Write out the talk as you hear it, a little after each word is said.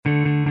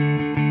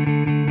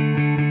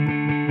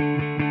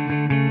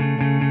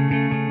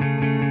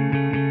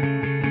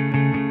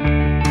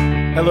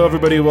Hello,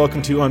 everybody.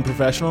 Welcome to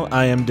Unprofessional.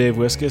 I am Dave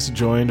Wiskus,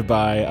 joined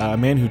by a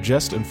man who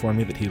just informed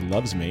me that he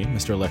loves me,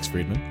 Mr. Lex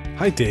Friedman.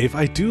 Hi, Dave.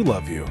 I do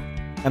love you.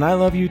 And I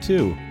love you,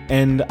 too.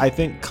 And I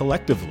think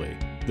collectively,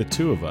 the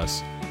two of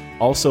us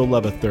also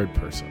love a third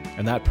person.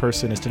 And that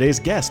person is today's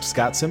guest,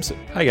 Scott Simpson.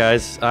 Hi,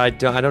 guys. I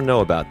don't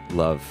know about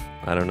love.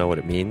 I don't know what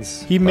it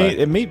means. It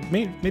may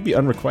be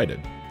unrequited.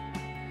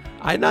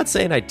 I'm not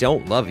saying I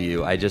don't love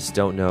you. I just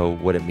don't know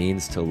what it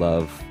means to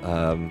love,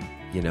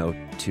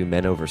 two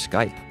men over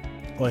Skype.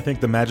 Well, I think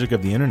the magic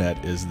of the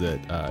internet is that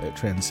it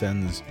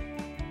transcends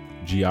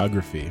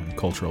geography and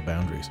cultural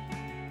boundaries.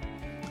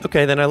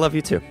 Okay, then I love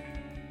you too.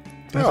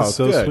 That's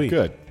so good, sweet.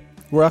 Good.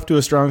 We're off to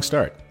a strong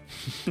start.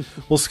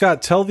 Well,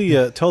 Scott, tell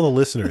the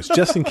listeners,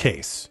 just in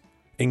case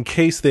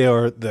they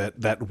are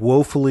that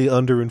woefully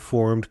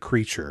underinformed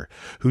creature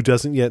who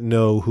doesn't yet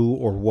know who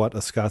or what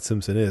a Scott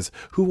Simpson is.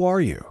 Who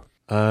are you?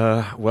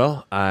 I'm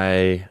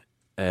a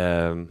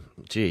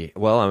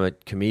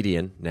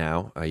comedian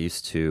now. I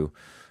used to.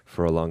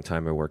 For a long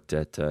time, I worked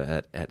at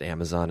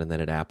Amazon and then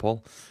at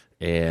Apple,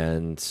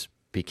 and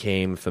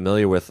became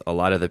familiar with a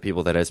lot of the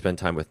people that I spend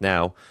time with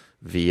now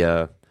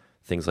via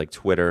things like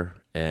Twitter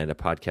and a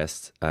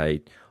podcast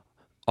I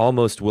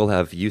almost will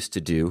have used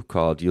to do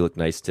called You Look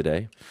Nice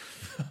Today.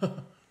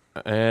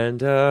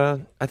 And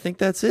I think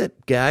that's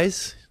it,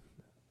 guys.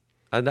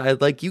 And I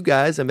like you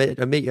guys.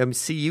 I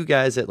see you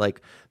guys at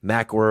like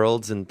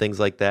Macworlds and things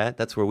like that.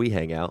 That's where we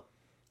hang out.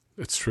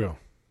 It's true.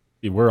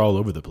 We're all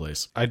over the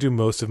place. I do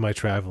most of my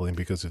traveling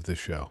because of this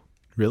show.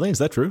 Really? Is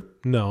that true?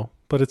 No,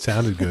 but it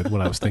sounded good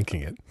when I was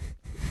thinking it.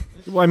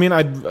 Well, I mean,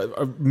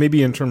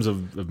 maybe in terms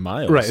of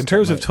miles. Right. In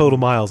terms of total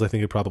miles, I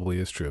think it probably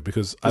is true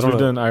because we've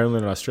done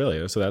Ireland and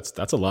Australia, so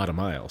that's a lot of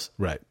miles.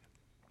 Right.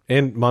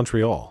 And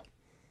Montreal.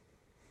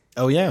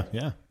 Oh,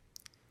 yeah.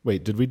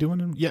 Wait, did we do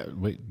one?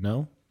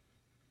 No.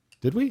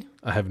 Did we?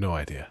 I have no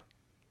idea.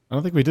 I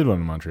don't think we did one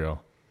in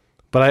Montreal.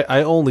 But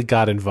I only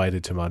got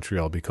invited to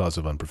Montreal because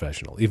of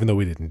Unprofessional, even though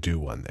we didn't do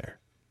one there.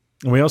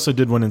 And we also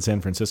did one in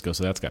San Francisco,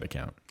 so that's got to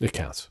count. It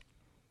counts.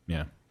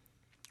 Yeah.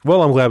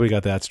 Well, I'm glad we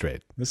got that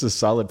straight. This is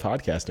solid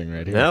podcasting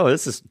right here. No,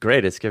 this is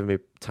great. It's giving me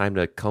time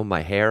to comb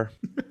my hair.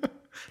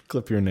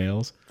 Clip your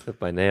nails. Clip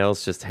my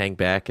nails, just hang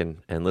back and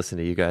listen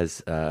to you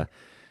guys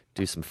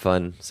do some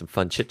fun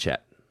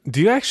chit-chat.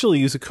 Do you actually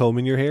use a comb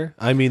in your hair?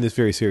 I mean this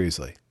very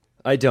seriously.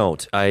 I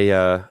don't.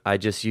 I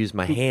just use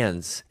my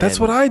hands. That's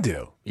what I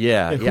do.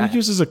 Yeah. Who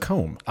uses a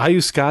comb? I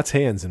use Scott's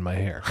hands in my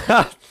hair.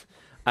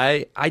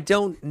 I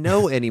don't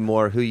know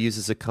anymore who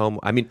uses a comb.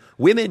 I mean,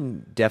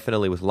 women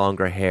definitely with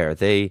longer hair,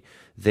 they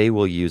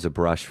will use a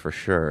brush for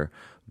sure.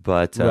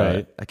 But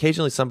right.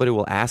 Occasionally somebody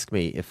will ask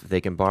me if they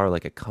can borrow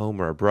like a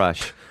comb or a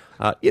brush.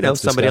 Somebody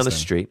disgusting. on the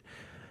street.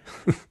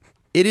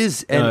 It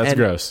is. And, that's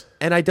gross.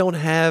 And I don't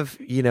have,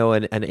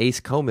 an ace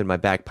comb in my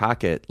back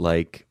pocket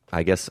like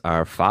I guess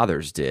our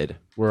fathers did.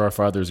 Were our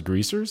fathers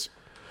greasers?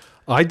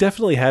 I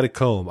definitely had a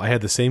comb. I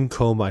had the same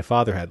comb my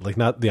father had, like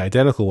not the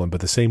identical one,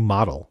 but the same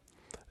model.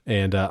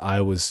 And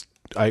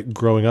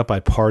growing up,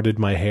 I parted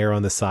my hair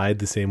on the side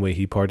the same way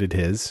he parted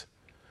his.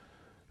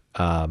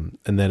 And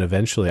then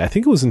eventually, I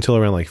think it was until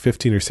around like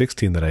 15 or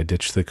 16 that I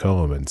ditched the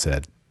comb and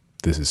said,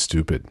 "This is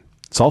stupid."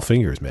 It's all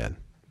fingers, man.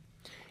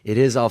 It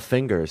is all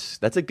fingers.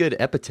 That's a good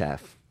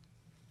epitaph.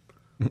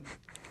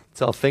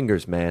 It's all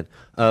fingers, man.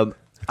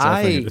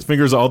 It's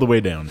fingers all the way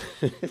down.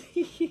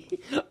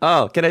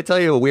 Oh, can I tell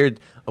you a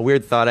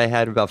weird thought I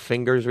had about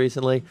fingers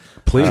recently?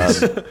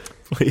 Please.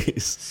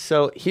 Please.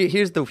 So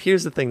here's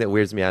the thing that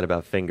weirds me out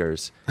about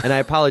fingers, and I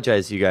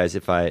apologize, you guys,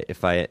 if I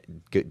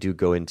do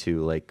go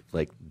into like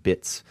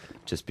bits,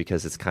 just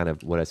because it's kind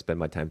of what I spend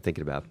my time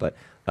thinking about. But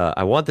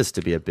I want this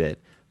to be a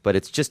bit, but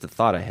it's just a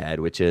thought I had,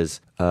 which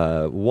is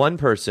one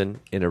person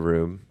in a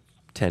room,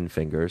 10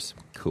 fingers,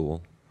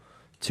 cool.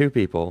 2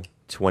 people,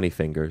 20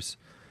 fingers.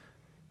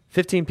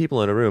 15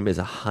 people in a room is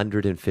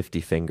 150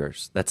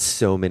 fingers. That's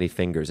so many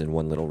fingers in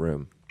one little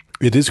room.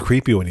 It is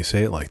creepy when you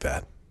say it like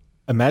that.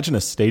 Imagine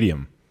a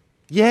stadium.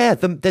 Yeah,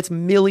 that's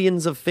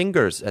millions of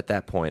fingers at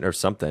that point or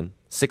something.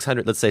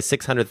 600, let's say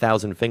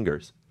 600,000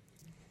 fingers.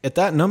 At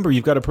that number,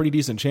 you've got a pretty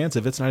decent chance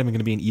if it's not even going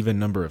to be an even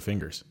number of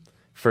fingers.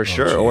 For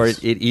sure. Geez. Or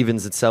it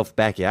evens itself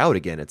back out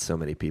again at so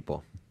many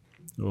people.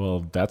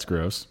 Well, that's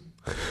gross.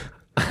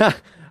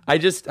 I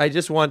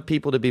just want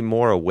people to be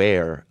more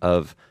aware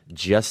of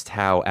just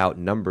how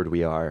outnumbered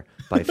we are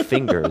by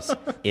fingers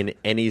in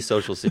any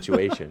social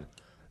situation,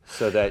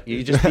 so that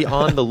you just be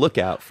on the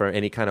lookout for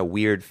any kind of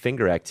weird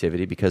finger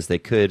activity, because they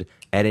could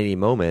at any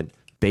moment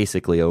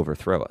basically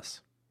overthrow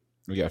us.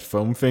 We got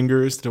foam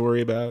fingers to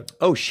worry about.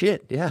 Oh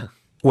shit, yeah.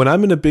 When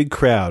I'm in a big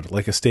crowd,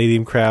 like a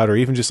stadium crowd, or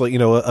even just like, a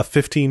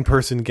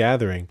 15-person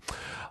gathering,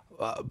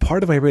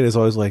 part of my brain is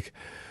always like,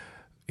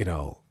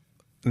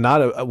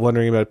 not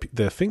wondering about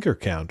the finger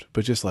count,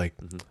 but just like,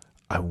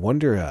 I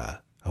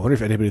wonder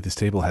if anybody at this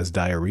table has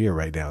diarrhea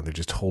right now and they're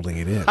just holding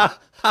it in.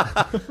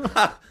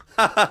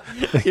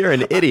 You're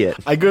an idiot.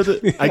 I go to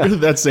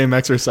that same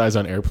exercise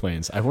on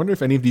airplanes. I wonder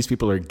if any of these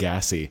people are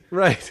gassy.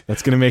 Right.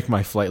 That's going to make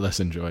my flight less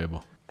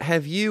enjoyable.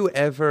 have you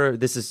ever?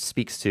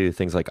 Speaks to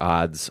things like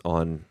odds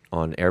on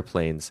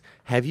airplanes.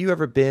 Have you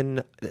ever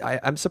been?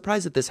 I'm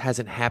surprised that this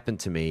hasn't happened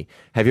to me.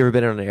 Have you ever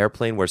been on an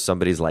airplane where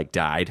somebody's like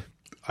died?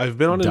 I've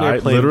been on an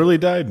airplane. Literally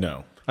died?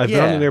 No. I've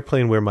been on an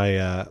airplane where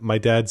my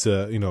dad's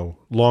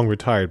long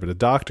retired, but a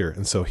doctor,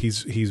 and so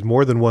he's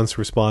more than once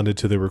responded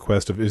to the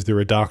request of, is there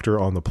a doctor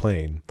on the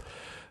plane?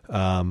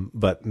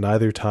 But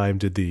neither time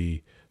did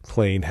the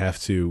plane have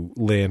to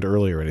land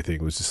early or anything.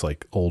 It was just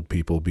like old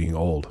people being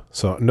old.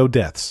 So no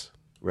deaths.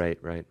 Right.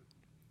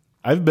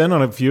 I've been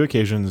on a few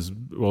occasions,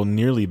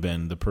 nearly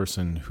been the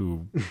person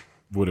who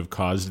would have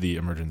caused the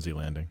emergency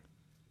landing.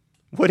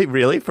 What,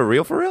 really? For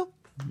real?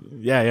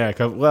 Yeah.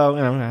 Well,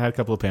 I had a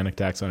couple of panic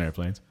attacks on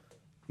airplanes.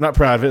 Not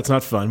proud of it. It's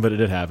not fun, but it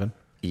did happen.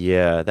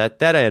 Yeah,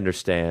 that I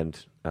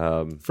understand.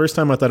 First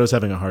time I thought I was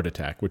having a heart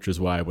attack, which is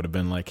why I would have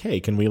been like, hey,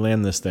 can we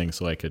land this thing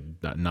so I could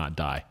not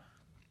die?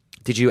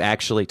 Did you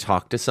actually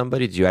talk to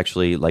somebody? Did you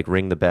actually like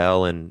ring the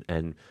bell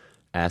and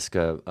ask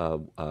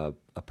a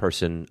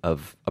person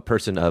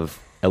of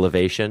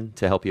elevation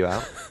to help you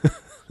out?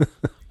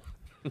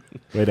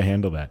 Way to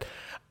handle that.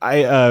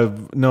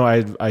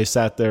 I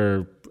sat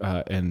there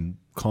and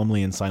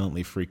calmly and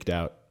silently freaked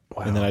out.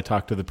 Wow. And then I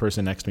talked to the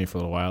person next to me for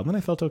a little while, and then I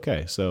felt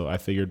okay. So I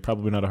figured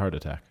probably not a heart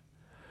attack.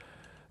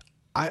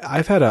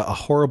 I've had a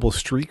horrible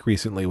streak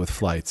recently with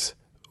flights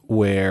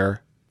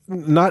where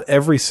not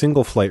every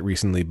single flight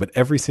recently, but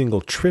every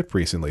single trip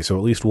recently, so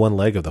at least one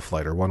leg of the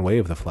flight or one way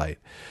of the flight,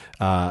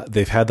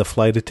 they've had the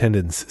flight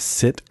attendants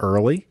sit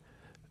early,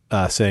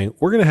 saying,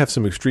 we're going to have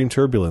some extreme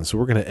turbulence, so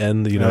we're going to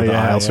end the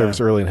aisle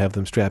service early and have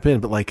them strap in.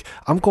 But like,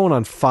 I'm going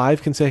on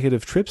 5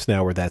 consecutive trips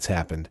now where that's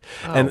happened.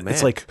 And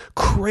it's like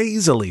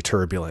crazily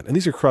turbulent. And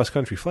these are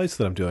cross-country flights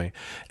that I'm doing.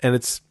 And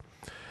it's,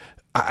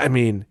 I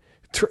mean,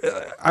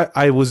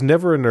 I was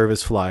never a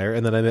nervous flyer.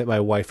 And then I met my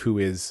wife, who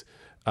is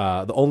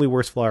the only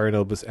worst flyer I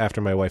know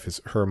after my wife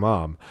is her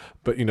mom.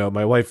 But,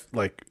 my wife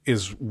like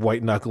is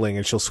white knuckling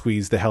and she'll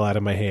squeeze the hell out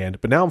of my hand.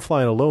 But now I'm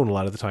flying alone a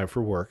lot of the time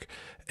for work.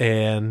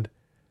 And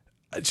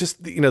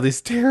just,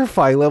 these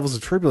terrifying levels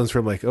of turbulence where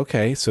I'm like,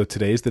 okay, so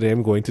today's the day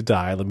I'm going to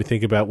die. Let me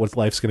think about what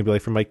life's going to be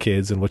like for my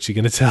kids and what's she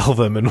going to tell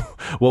them and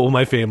what will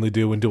my family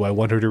do and do I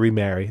want her to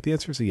remarry? The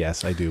answer is a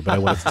yes, I do, but I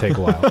want it to take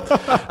a while.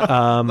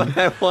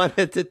 I want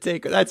it to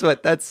take, that's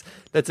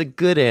a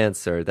good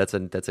answer.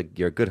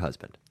 You're a good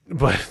husband.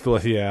 But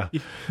well, yeah,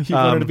 you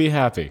want her to be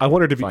happy. I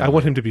want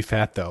him to be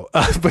fat though.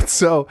 But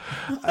so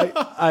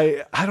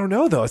I don't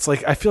know though. It's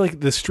like I feel like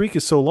the streak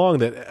is so long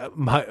that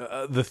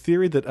the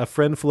theory that a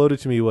friend floated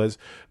to me was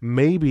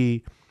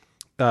maybe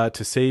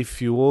to save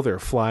fuel, they're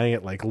flying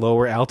at like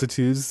lower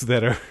altitudes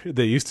that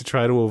they used to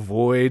try to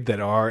avoid that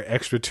are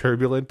extra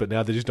turbulent, but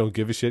now they just don't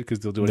give a shit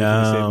because they'll do anything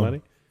to save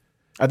money.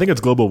 I think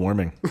it's global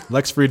warming.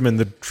 Lex Friedman,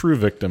 the true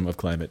victim of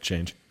climate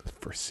change.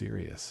 For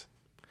serious.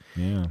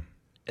 Yeah.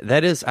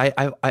 That is,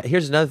 I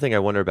here's another thing I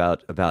wonder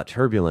about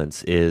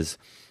turbulence is,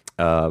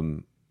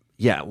 the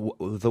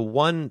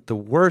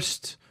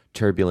worst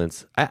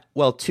turbulence,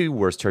 two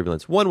worst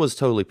turbulence. One was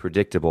totally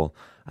predictable.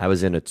 I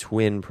was in a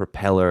twin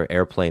propeller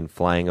airplane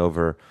flying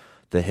over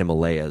the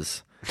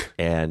Himalayas,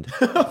 and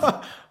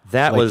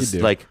that was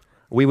like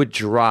we would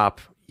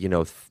drop,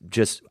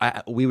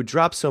 we would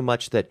drop so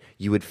much that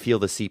you would feel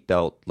the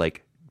seatbelt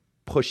like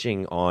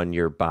pushing on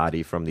your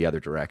body from the other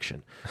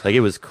direction. Like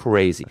it was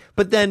crazy.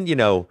 But then,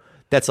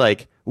 that's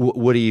like,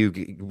 do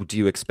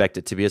you expect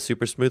it to be a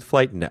super smooth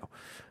flight? No.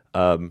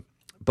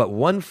 But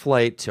one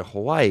flight to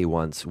Hawaii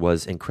once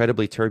was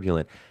incredibly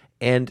turbulent.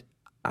 And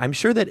I'm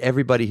sure that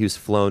everybody who's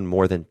flown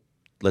more than,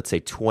 let's say,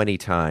 20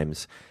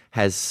 times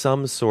has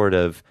some sort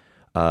of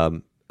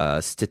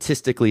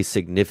statistically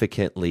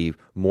significantly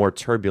more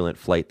turbulent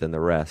flight than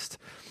the rest.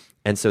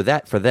 And so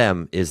that, for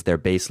them, is their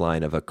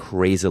baseline of a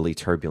crazily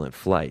turbulent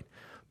flight.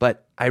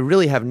 But I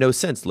really have no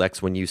sense,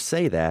 Lex, when you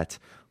say that,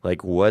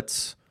 like,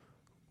 what's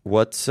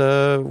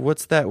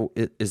that?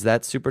 Is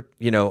that super,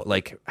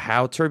 like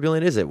how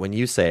turbulent is it when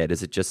you say it?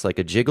 Is it just like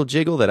a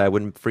jiggle that I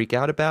wouldn't freak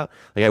out about?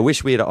 Like I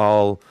wish we would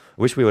all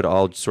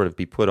sort of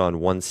be put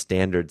on one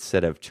standard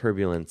set of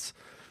turbulence,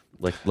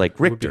 like Richter.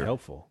 Would be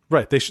helpful.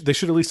 Right. They should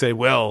at least say,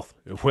 well,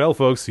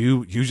 folks,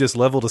 you just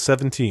leveled a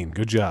 17.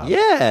 Good job.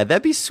 Yeah,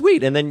 that'd be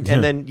sweet. And then,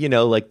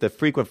 like the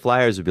frequent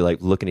flyers would be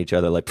like looking at each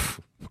other like,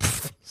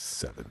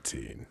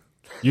 17.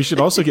 You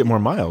should also get more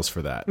miles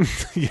for that.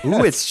 Yes.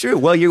 Ooh, it's true.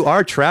 Well, you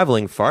are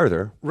traveling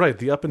farther. Right.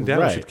 The up and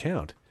down should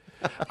count.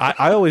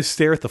 I always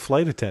stare at the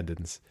flight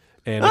attendants.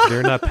 And if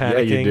they're not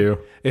panicking, yeah, you do.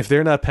 If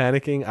they're not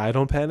panicking, I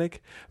don't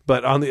panic.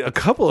 But on a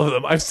couple of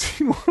them, I've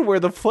seen one where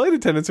the flight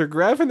attendants are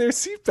grabbing their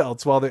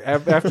seatbelts while they're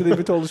after they've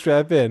been told to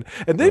strap in,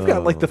 and they've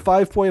got like the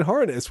 5-point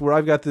harness where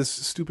I've got this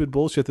stupid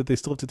bullshit that they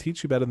still have to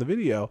teach you about in the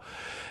video,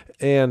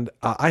 and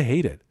I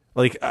hate it.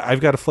 Like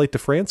I've got a flight to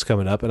France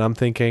coming up, and I'm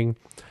thinking.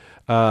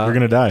 You're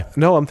gonna die.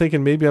 No, I'm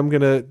thinking maybe I'm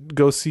gonna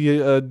go see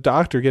a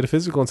doctor, get a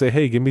physical, and say,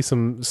 "Hey, give me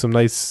some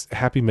nice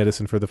happy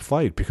medicine for the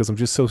flight," because I'm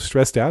just so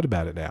stressed out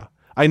about it now.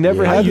 I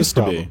never had this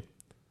problem.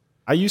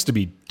 I used to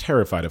be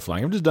terrified of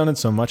flying. I've just done it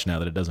so much now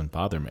that it doesn't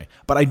bother me.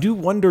 But I do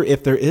wonder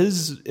if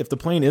the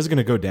plane is going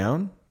to go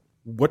down,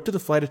 what do the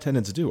flight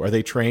attendants do? Are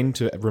they trained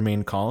to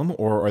remain calm,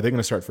 or are they going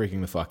to start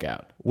freaking the fuck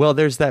out? Well,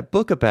 there's that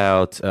book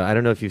about, I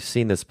don't know if you've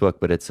seen this book,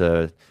 but this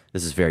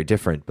is very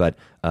different, but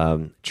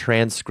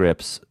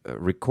transcripts,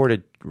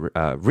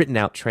 written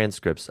out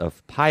transcripts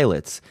of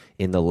pilots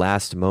in the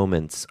last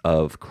moments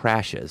of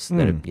crashes.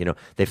 That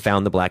they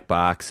found the black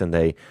box, and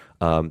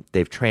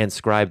they've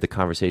transcribed the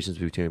conversations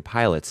between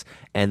pilots.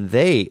 And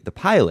the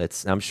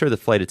pilots, I'm sure the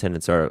flight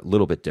attendants are a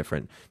little bit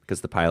different,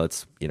 because the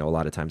pilots, a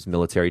lot of times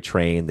military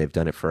trained, they've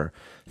done it for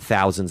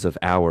thousands of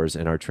hours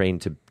and are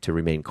trained to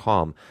remain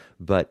calm.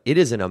 But it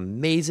is an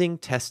amazing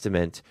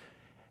testament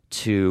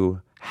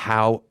to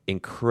how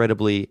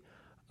incredibly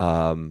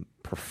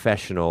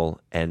professional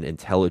and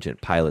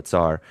intelligent pilots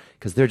are,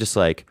 because they're just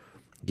like,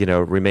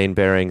 remain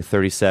bearing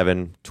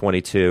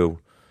 3722,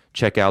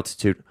 check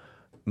altitude,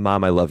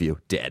 Mom, I love you,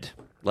 dead.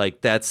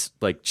 Like, that's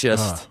like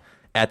just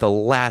at the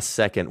last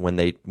second when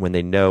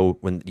they know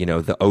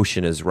the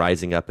ocean is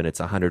rising up and it's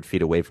 100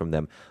 feet away from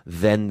them,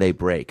 then they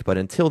break. But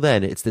until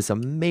then, it's this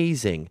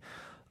amazing.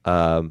 There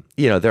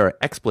are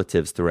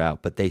expletives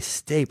throughout, but they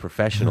stay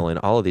professional in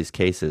all of these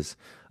cases.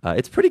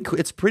 It's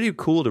pretty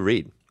cool to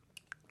read.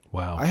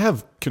 Wow. I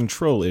have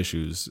control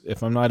issues.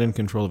 If I'm not in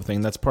control of a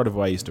thing, that's part of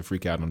why I used to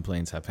freak out on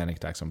planes, have panic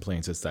attacks on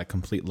planes. It's that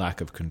complete lack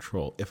of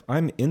control. If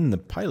I'm in the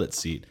pilot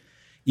seat,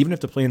 even if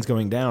the plane's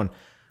going down,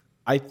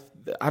 I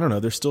don't know,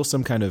 there's still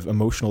some kind of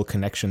emotional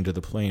connection to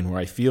the plane where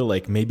I feel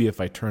like maybe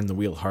if I turn the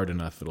wheel hard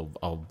enough,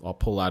 I'll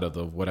pull out of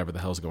the whatever the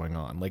hell's going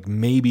on. Like,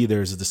 maybe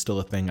there's still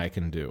a thing I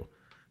can do.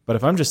 But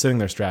if I'm just sitting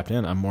there strapped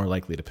in, I'm more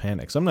likely to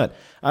panic. So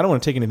I don't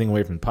want to take anything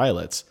away from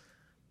pilots,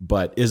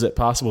 but is it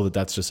possible that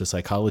that's just a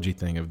psychology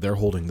thing of they're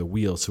holding the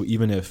wheel, so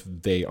even if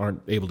they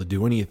aren't able to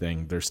do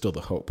anything, there's still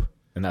the hope,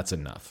 and that's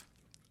enough?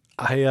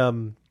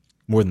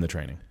 More than the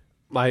training.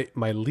 My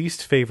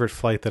least favorite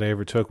flight that I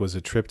ever took was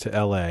a trip to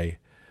LA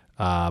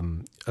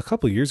a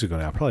couple of years ago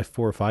now, probably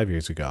 4 or 5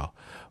 years ago,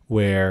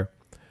 where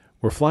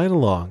we're flying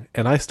along,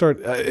 and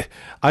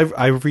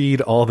I read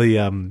all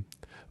the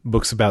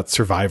books about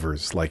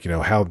survivors, like,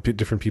 how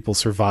different people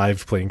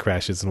survived plane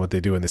crashes and what they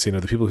do. And they say,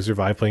 the people who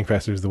survive plane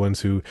crashes are the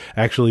ones who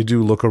actually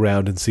do look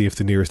around and see if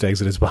the nearest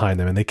exit is behind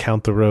them. And they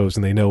count the rows,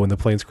 and they know when the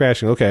plane's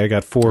crashing, okay, I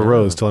got 4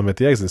 rows till I'm at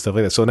the exit and stuff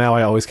like that. So now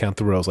I always count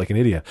the rows like an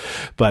idiot.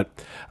 But,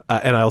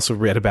 and I also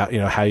read about,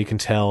 how you can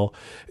tell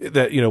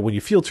that, when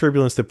you feel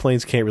turbulence, the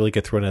planes can't really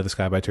get thrown out of the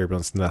sky by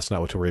turbulence. And that's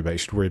not what to worry about. You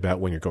should worry about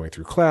when you're going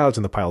through clouds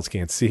and the pilots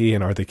can't see,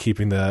 and are they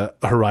keeping the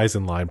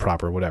horizon line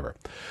proper, whatever.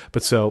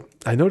 But so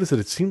I noticed that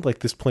it seemed like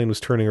this plane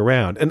was turning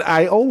around, and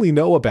I only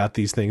know about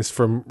these things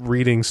from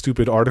reading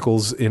stupid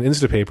articles in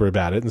Instapaper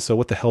about it. And so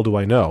what the hell do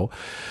I know?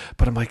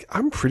 But I'm like,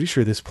 I'm pretty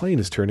sure this plane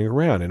is turning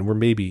around, and we're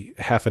maybe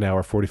half an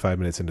hour, 45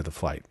 minutes into the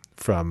flight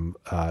from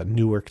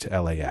Newark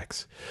to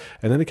LAX.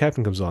 And then the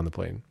captain comes on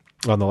the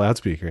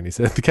loudspeaker, and he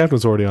said, the captain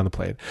was already on the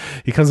plane.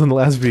 He comes on the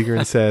loudspeaker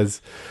and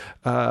says,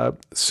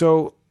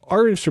 so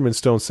our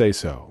instruments don't say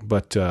so,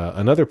 but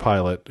another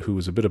pilot who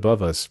was a bit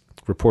above us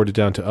reported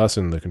down to us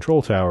in the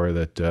control tower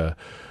that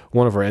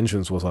one of our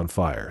engines was on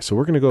fire. So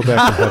we're going to go back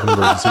and have an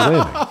emergency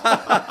landing.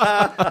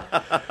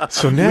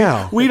 So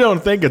now we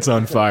don't think it's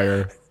on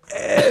fire.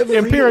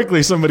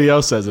 Empirically, somebody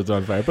else says it's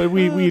on fire, but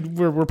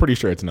we're pretty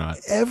sure it's not.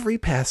 Every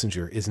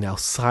passenger is now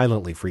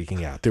silently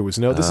freaking out. There was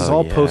this is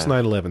all post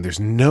 9/11. There's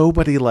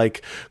nobody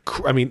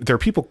there are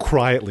people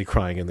quietly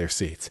crying in their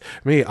seats.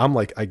 Me, I'm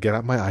like, I get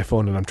out my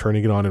iPhone and I'm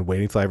turning it on and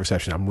waiting for live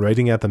reception. I'm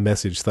writing out the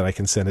message that I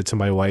can send it to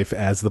my wife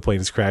as the plane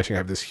is crashing. I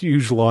have this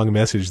huge long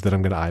message that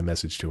I'm going to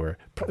iMessage to her.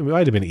 It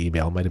might have been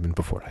email, it might have been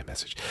before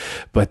iMessage.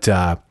 But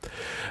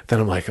then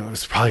I'm like,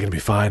 it's probably going to be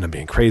fine. I'm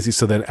being crazy.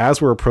 So then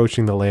as we're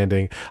approaching the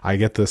landing, I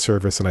get the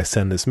service and I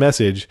send this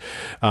message.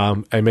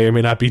 I may or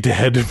may not be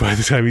dead by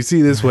the time you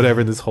see this,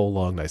 whatever, this whole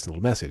long, nice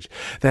little message.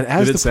 Then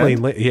as the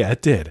plane, yeah,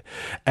 it did.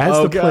 As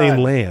the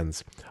plane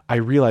lands, I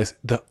realize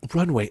the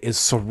runway is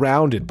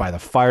surrounded by the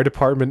fire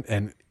department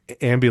and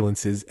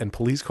ambulances and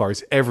police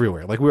cars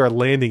everywhere. Like, we are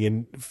landing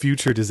in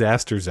future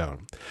disaster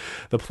zone.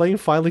 The plane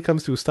finally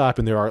comes to a stop,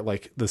 and there are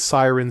like the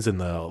sirens and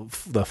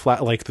the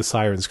flat, like the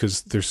sirens,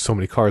 because there's so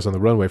many cars on the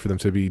runway for them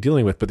to be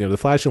dealing with, but the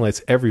flashing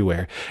lights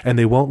everywhere, and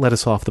they won't let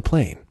us off the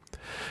plane.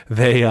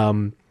 They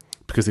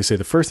because they say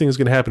the first thing that's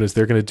going to happen is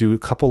they're going to do a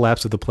couple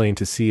laps of the plane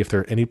to see if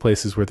there are any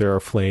places where there are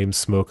flames,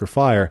 smoke, or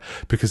fire.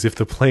 Because if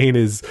the plane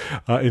is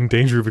in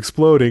danger of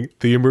exploding,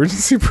 the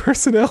emergency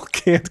personnel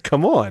can't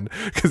come on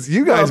because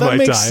you guys might die.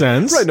 That makes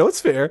sense, right? No, it's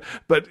fair,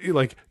 but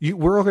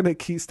we're all going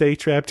to stay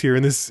trapped here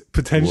in this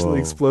potentially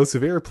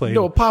explosive airplane.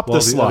 No, pop the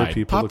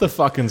slide. Pop the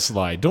fucking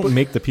slide. Don't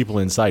make the people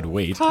inside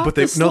wait. But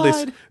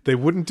they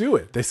wouldn't do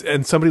it.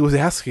 And somebody was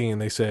asking, and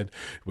they said,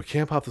 we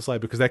can't pop the slide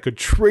because that could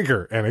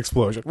trigger an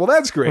explosion. Well,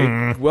 that's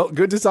great. Well,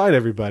 good design,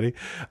 everybody.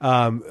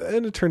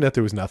 And it turned out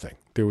there was nothing.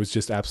 There was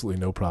just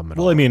absolutely no problem at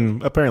all. Well, I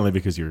mean, apparently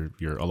because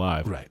you're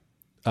alive. Right.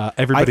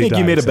 Everybody I think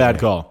you made a bad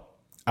call.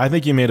 I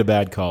think you made a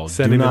bad call.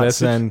 Sending do not the message?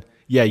 send.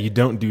 Yeah, you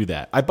don't do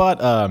that. I bought,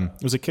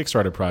 it was a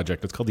Kickstarter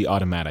project. It's called the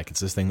Automatic.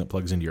 It's this thing that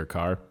plugs into your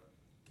car.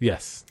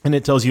 Yes. And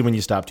it tells you when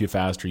you stop too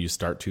fast or you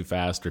start too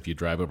fast or if you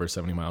drive over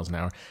 70 miles an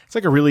hour. It's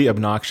like a really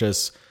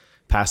obnoxious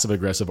passive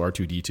aggressive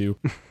R2D2.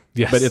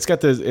 Yes. But it's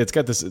got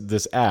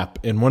this app,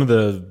 and one of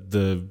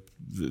the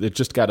it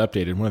just got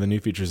updated. One of the new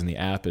features in the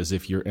app is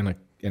if you're in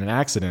an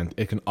accident,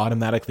 it can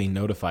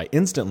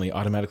instantly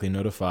automatically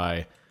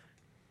notify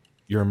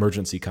your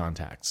emergency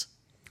contacts.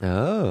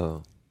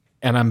 Oh.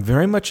 And I'm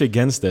very much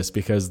against this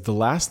because the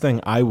last thing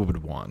I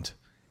would want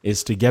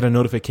is to get a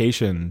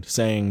notification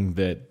saying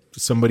that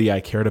somebody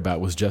I cared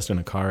about was just in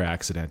a car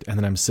accident, and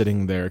then I'm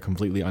sitting there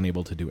completely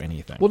unable to do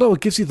anything. Well, no,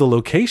 it gives you the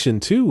location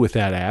too with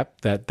that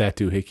app, that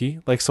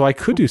doohickey. Like, so I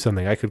could do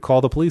something. I could call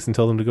the police and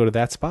tell them to go to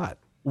that spot.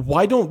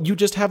 Why don't you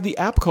just have the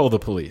app call the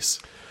police?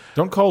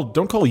 Don't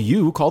call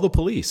you, call the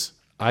police.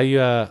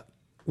 I'll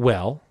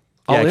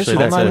Actually,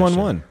 Call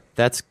 911.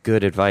 That's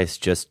good advice.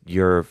 Just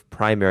your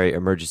primary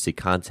emergency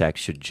contact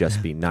should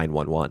just be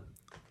 911.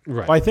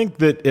 Right. Well, I think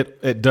that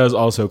it does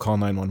also call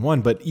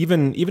 911, but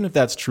even if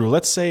that's true,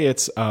 let's say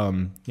it's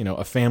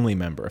a family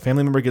member. A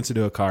family member gets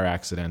into a car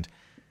accident.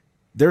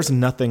 There's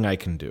nothing I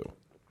can do.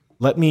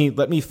 Let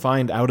me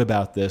find out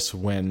about this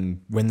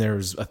when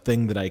there's a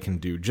thing that I can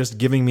do. Just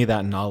giving me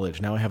that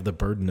knowledge. Now I have the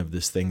burden of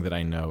this thing that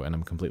I know, and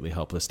I'm completely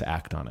helpless to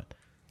act on it.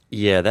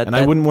 Yeah,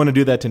 I wouldn't want to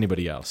do that to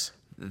anybody else.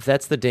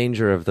 That's the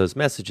danger of those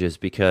messages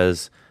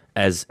because,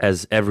 as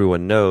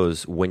everyone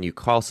knows, when you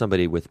call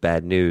somebody with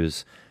bad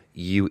news,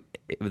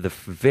 the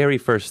very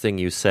first thing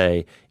you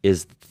say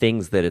is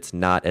things that it's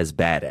not as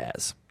bad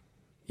as.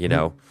 You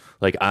know,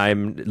 like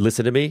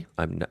listen to me.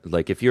 I'm not,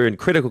 like, if you're in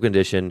critical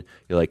condition,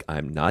 you're like,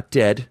 I'm not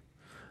dead.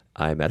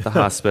 I'm at the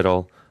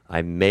hospital.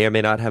 I may or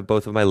may not have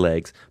both of my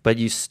legs. But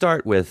you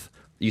start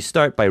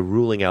by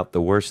ruling out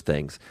the worst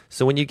things.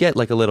 So when you get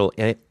like a little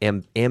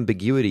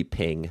ambiguity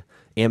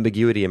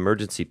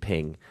emergency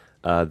ping,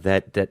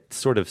 that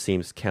sort of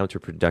seems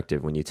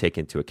counterproductive when you take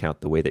into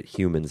account the way that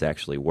humans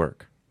actually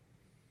work.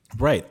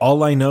 Right.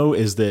 All I know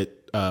is that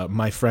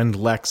my friend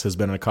Lex has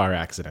been in a car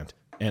accident,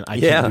 and I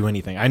can't do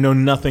anything. I know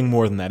nothing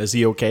more than that. Is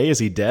he okay? Is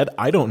he dead?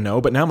 I don't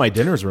know, but now my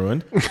dinner's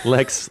ruined.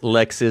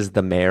 Lex is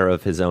the mayor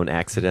of his own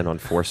accident on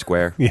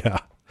Foursquare. Yeah.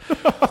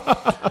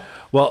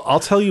 Well, I'll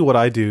tell you what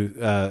I do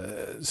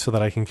so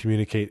that I can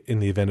communicate in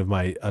the event of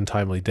my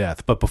untimely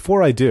death. But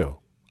before I do,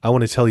 I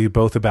want to tell you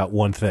both about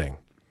one thing.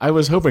 I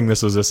was hoping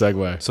this was a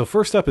segue. So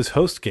first up is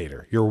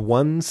HostGator, your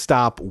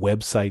one-stop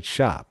website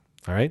shop.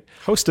 All right?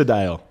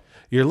 Hostadial.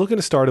 You're looking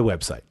to start a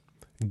website.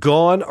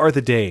 Gone are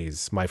the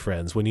days, my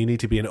friends, when you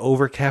need to be an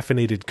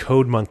over-caffeinated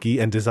code monkey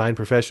and design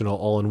professional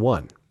all in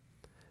one.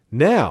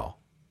 Now,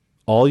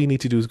 all you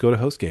need to do is go to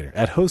HostGator.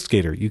 At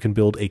HostGator, you can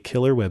build a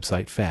killer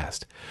website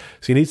fast.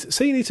 So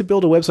you need to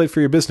build a website for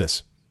your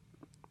business.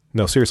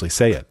 No, seriously,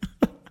 say it.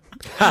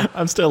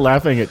 I'm still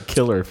laughing at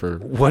killer for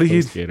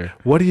HostGator.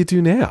 What do you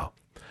do now?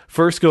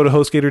 First, go to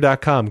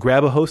HostGator.com.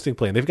 Grab a hosting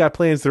plan. They've got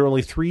plans that are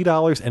only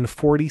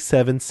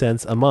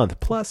 $3.47 a month.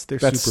 Plus, they're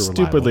That's super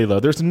reliable. stupidly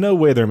low. There's no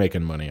way they're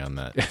making money on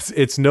that.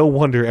 It's no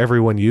wonder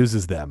everyone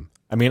uses them.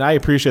 I mean, I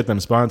appreciate them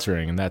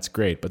sponsoring, and that's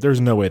great, but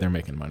there's no way they're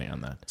making money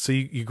on that. So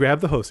you grab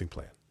the hosting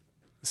plan.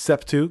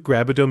 Step 2,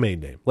 grab a domain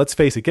name. Let's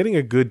face it, getting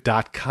a good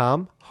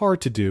 .com,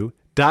 hard to do.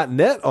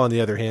 .net, on the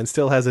other hand,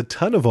 still has a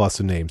ton of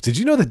awesome names. Did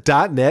you know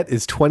that .net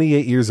is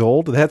 28 years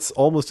old? That's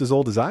almost as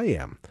old as I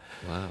am.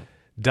 Wow.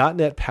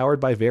 .net powered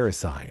by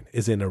VeriSign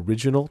is an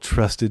original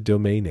trusted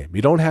domain name.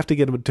 You don't have to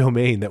get a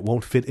domain that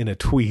won't fit in a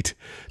tweet.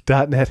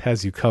 .net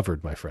has you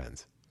covered, my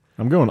friends.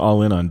 I'm going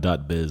all in on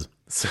 .biz.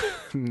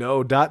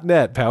 No,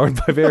 .net powered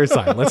by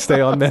VeriSign. Let's stay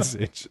on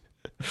message.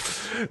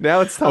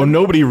 Now it's time. Oh,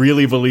 nobody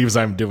really believes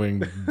I'm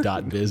doing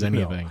 .biz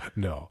anything.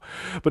 No.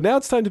 But now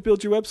it's time to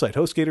build your website.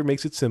 HostGator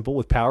makes it simple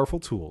with powerful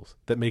tools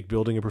that make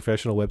building a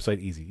professional website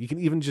easy. You can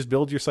even just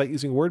build your site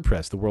using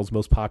WordPress, the world's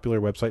most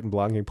popular website and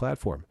blogging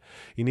platform.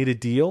 You need a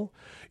deal?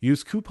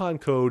 Use coupon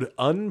code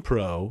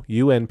UNPRO,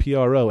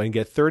 UNPRO, and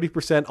get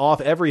 30% off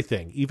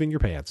everything, even your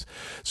pants.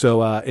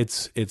 So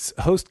it's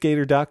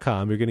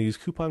HostGator.com. You're going to use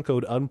coupon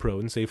code UNPRO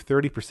and save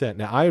 30%.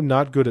 Now, I am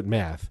not good at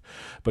math,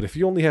 but if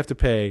you only have to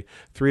pay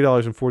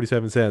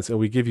 $3.47 and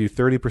we give you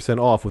 30%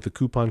 off with the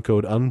coupon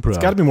code UNPRO. It's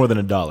got to be more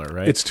than $1,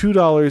 right? It's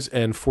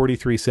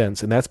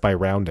 $2.43, and that's by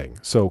rounding.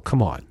 So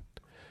come on.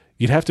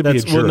 You'd have to be a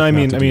jerk. Well, no, I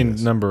mean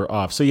this. number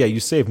off. So yeah, you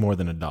save more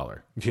than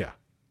 $1. Yeah.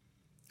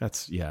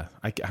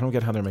 I don't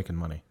get how they're making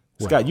money.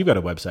 Scott, you got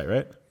a website,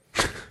 right?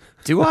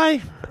 Do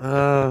I?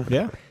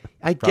 Yeah.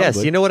 I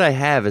guess. You know what I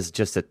have is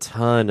just a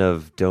ton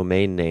of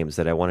domain names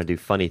that I want to do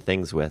funny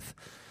things with.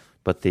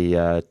 But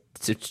the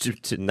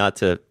not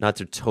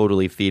to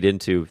totally feed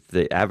into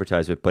the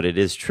advertisement, but it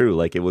is true.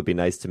 Like, it would be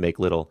nice to make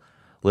little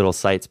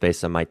sites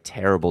based on my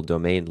terrible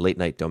late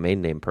night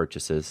domain name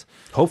purchases.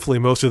 Hopefully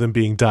most of them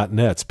being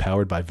 .nets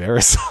powered by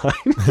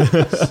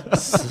VeriSign.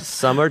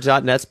 Some are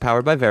 .nets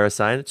powered by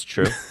VeriSign. It's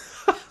true.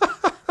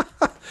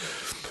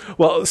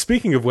 Well,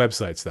 speaking of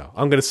websites, though,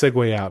 I'm going to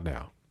segue out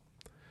now.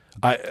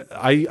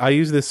 I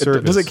use this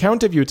service. Does it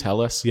count if you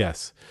tell us?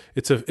 Yes,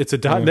 it's a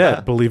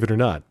 .net, believe it or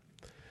not.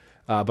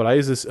 But I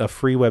use a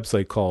free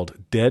website called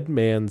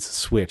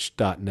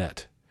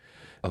deadmansswitch.net.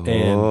 Oh.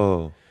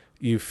 And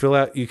you fill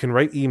out. You can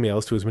write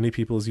emails to as many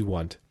people as you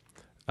want.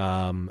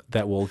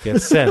 That will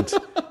get sent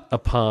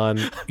upon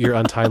your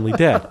untimely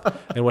death.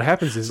 And what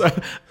happens is,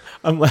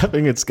 I'm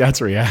laughing at Scott's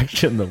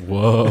reaction. The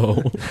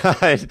whoa.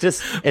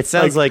 It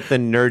sounds like the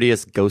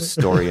nerdiest ghost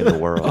story in the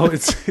world. oh,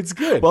 it's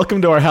good.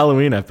 Welcome to our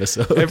Halloween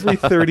episode. Every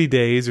 30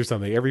 days or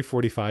something, every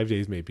 45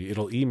 days maybe,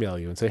 it'll email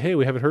you and say, hey,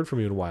 we haven't heard from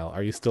you in a while.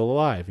 Are you still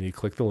alive? And you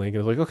click the link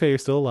and it's like, okay, you're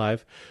still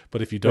alive.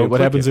 But if you don't Wait, what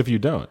click happens it, if you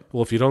don't?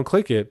 well, if you don't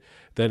click it,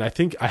 then I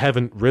think I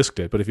haven't risked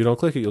it. But if you don't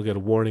click it, you'll get a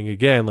warning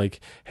again, like,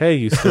 hey,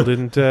 you still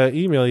didn't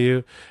email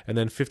you. And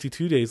then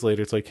 52 days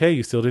later, it's like, hey,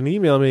 you still didn't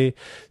email me.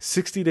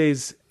 60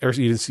 days, or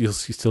you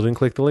still didn't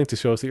click the link to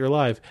show us that you're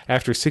alive.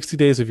 After 60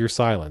 days of your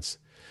silence,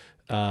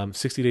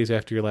 60 days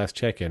after your last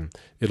check-in,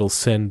 it'll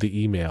send the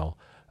email,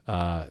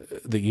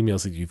 the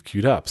emails that you've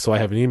queued up. So I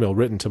have an email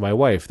written to my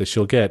wife that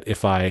she'll get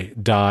if I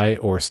die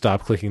or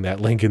stop clicking that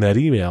link in that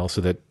email,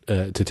 so that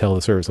to tell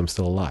the service I'm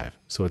still alive.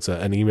 So it's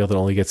an email that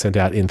only gets sent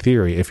out in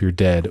theory if you're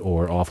dead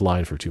or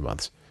offline for 2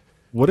 months.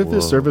 What if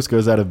this service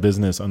goes out of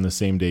business on the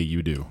same day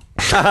you do?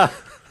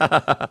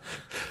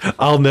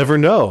 I'll never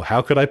know.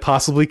 How could I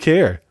possibly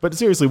care? But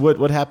seriously,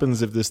 what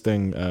happens if this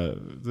thing?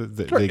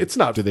 It's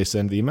not. Do they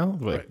send the email?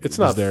 Like, Right. It's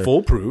not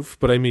foolproof,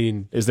 but I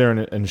mean, Is there an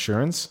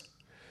insurance?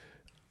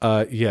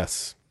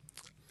 yes.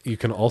 You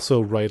can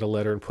also write a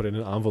letter and put it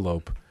in an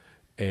envelope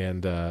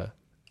and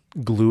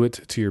glue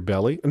it to your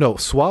belly. No,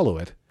 swallow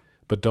it,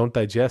 but don't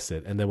digest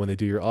it. And then when they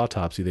do your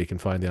autopsy, they can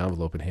find the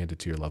envelope and hand it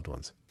to your loved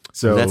ones.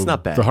 So That's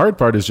not bad. The hard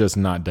part is just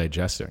not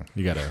digesting.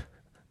 You gotta.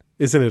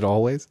 Isn't it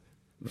always?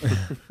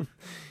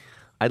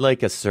 I'd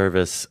like a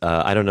service.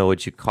 I don't know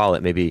what you call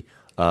it. Maybe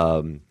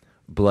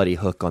bloody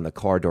hook on the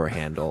car door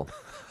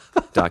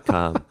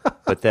handle.com.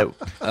 But that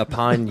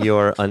upon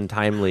your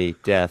untimely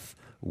death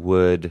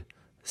would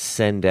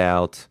send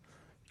out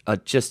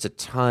just a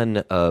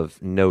ton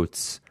of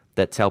notes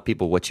that tell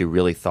people what you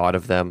really thought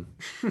of them.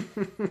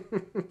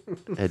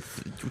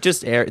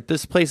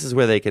 There's places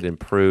where they could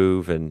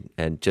improve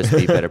and just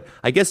be better.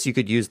 I guess you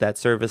could use that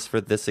service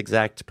for this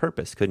exact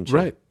purpose, couldn't you?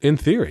 Right. In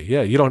theory,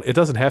 yeah. You don't. It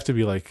doesn't have to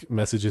be like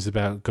messages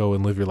about go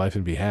and live your life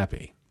and be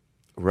happy.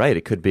 Right.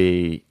 It could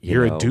be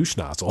You're a douche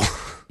nozzle.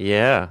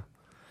 Yeah.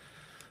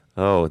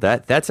 Oh,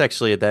 that's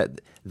actually that.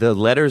 The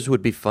letters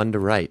would be fun to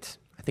write.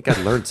 I think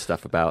I'd learned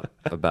stuff about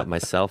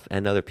myself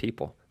and other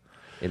people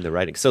in the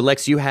writing. So,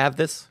 Lex, you have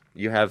this?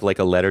 You have like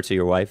a letter to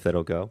your wife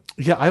that'll go?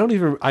 Yeah, I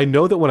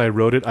know that when I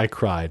wrote it, I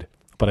cried,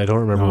 but I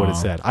don't remember what it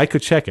said. I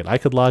could check it. I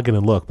could log in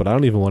and look, but I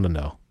don't even want to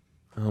know.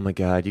 Oh my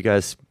God, you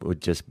guys would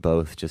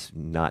both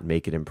not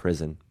make it in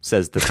prison,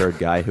 says the third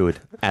guy who would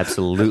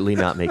absolutely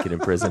not make it in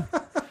prison.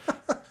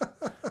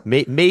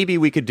 Maybe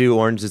we could do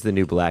Orange is the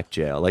New Black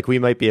jail. Like we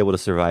might be able to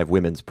survive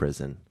women's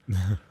prison.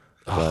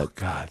 Oh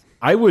God.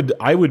 I would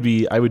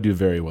do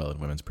very well in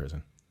women's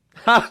prison.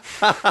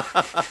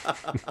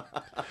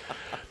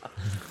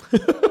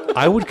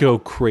 I would go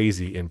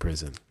crazy in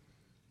prison.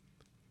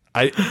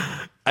 I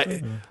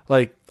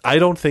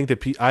don't think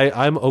that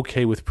I'm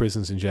okay with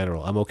prisons in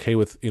general. I'm okay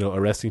with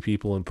arresting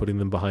people and putting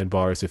them behind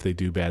bars if they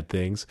do bad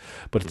things.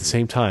 But at the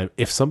same time,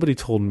 if somebody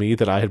told me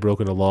that I had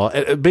broken a law,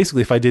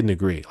 basically if I didn't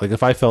agree, like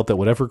if I felt that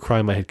whatever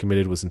crime I had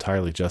committed was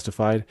entirely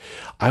justified,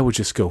 I would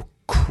just go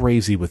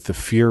crazy with the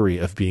fury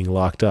of being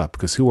locked up.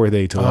 Because who are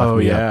they to lock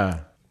me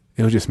up?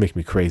 It would just make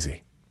me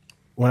crazy.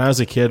 When I was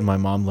a kid, my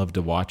mom loved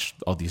to watch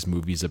all these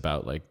movies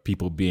about like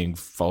people being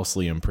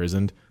falsely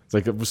imprisoned. It's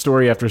like a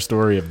story after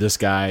story of this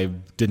guy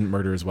didn't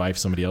murder his wife,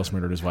 somebody else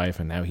murdered his wife,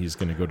 and now he's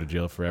going to go to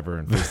jail forever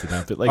and face the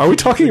benefit. Like, are we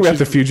talking about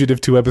The Fugitive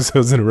 2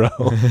 episodes in a row?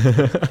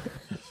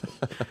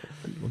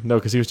 No,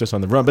 because he was just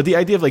on the run. But the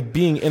idea of like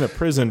being in a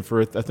prison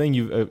for a thing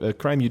a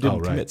crime you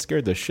didn't commit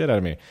scared the shit out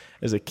of me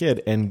as a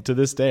kid, and to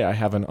this day I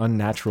have an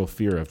unnatural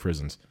fear of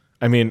prisons.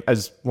 I mean,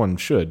 as one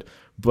should,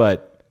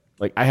 but.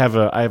 Like I have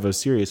a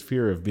serious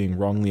fear of being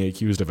wrongly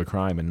accused of a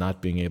crime and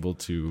not being able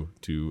to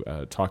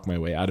talk my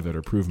way out of it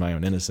or prove my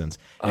own innocence.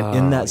 And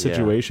in that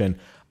situation,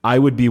 I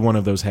would be one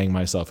of those hang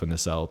myself in the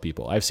cell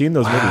people. I've seen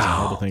those movies and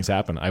horrible things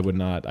happen. I would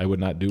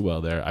not do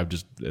well there.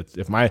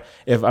 If I'm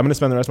going to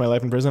spend the rest of my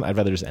life in prison, I'd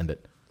rather just end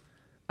it.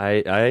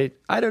 I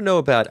don't know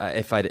about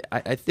if I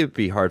think it would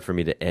be hard for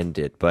me to end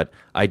it, but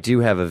I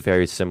do have a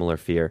very similar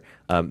fear.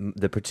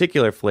 The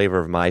particular flavor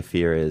of my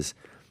fear is.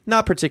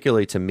 Not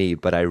particularly to me,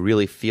 but I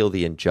really feel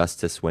the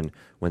injustice when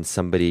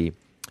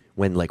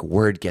like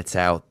word gets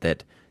out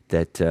that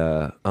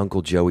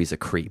Uncle Joey's a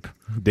creep.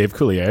 Dave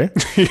Coulier.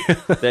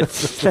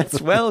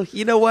 That's well,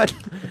 you know what?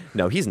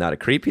 No, he's not a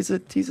creep. He's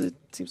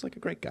seems like a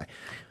great guy.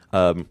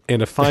 And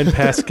a fine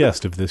past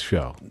guest of this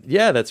show.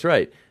 Yeah, that's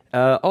right.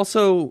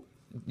 Also,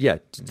 yeah.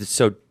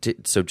 So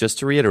just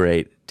to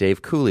reiterate,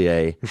 Dave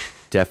Coulier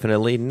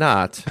definitely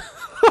not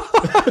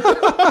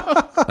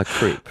a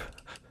creep.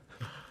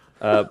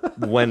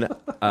 When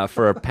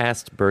for a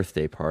past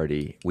birthday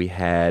party, we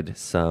had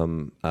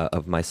some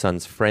of my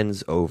son's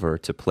friends over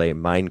to play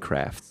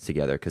Minecraft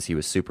together because he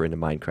was super into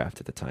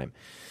Minecraft at the time.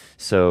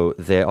 So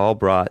they all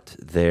brought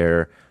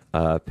their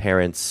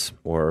parents,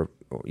 or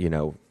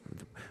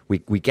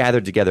we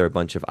gathered together a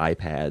bunch of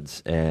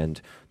iPads,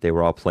 and they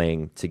were all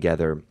playing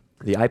together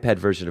the iPad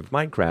version of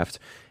Minecraft.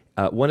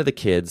 One of the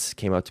kids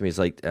came up to me. He's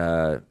like,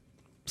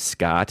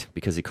 Scott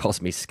because he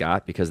calls me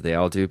Scott because they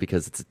all do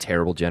because it's a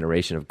terrible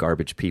generation of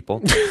garbage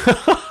people.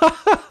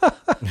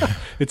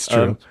 It's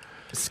true.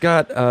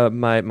 Scott,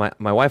 my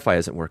Wi-Fi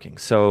isn't working,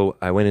 so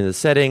I went into the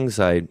settings.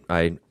 I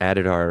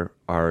added our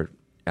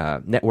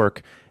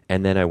network,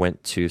 and then I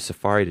went to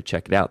Safari to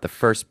check it out. The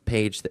first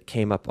page that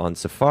came up on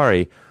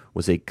Safari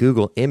was a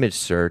Google image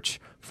search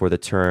for the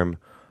term,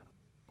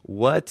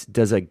 "What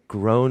does a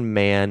grown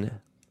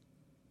man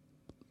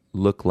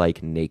look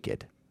like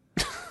naked?"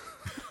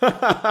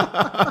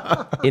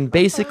 In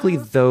basically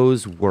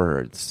those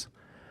words.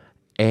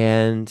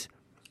 And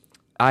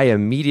I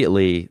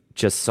immediately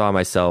just saw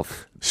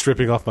myself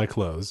stripping off my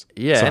clothes.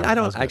 Yeah, Sorry, and I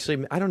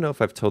don't know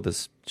if I've told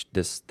this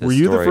Were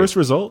you story. the first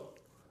result?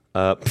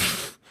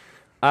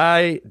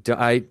 I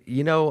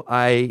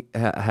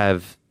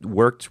have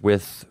worked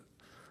with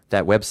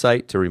that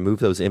website to remove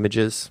those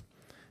images,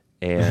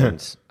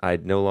 and I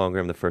no longer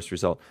am the first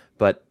result.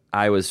 But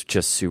I was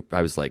just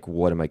I was like,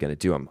 what am I going to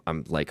do?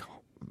 I'm like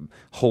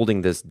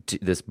holding this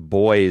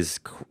boy's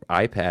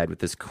iPad with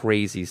this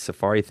crazy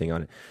Safari thing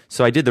on it.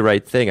 So I did the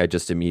right thing. I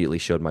just immediately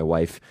showed my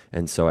wife,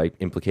 and so I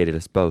implicated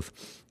us both.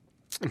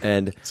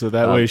 And so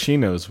that way she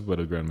knows what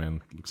a grown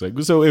man looks like.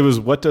 So it was,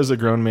 what does a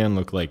grown man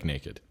look like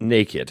naked?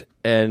 Naked.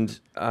 And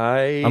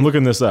I'm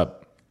looking this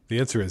up. The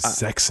answer is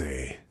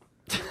sexy.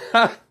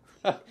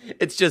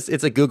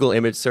 It's a Google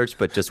image search,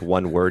 but just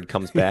one word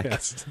comes back.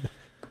 Yes.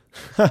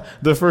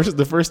 The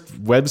first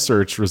web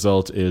search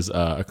result is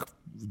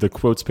the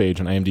quotes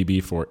page on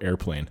IMDb for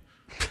airplane.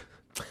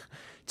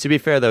 To be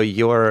fair, though,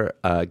 your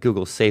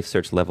Google safe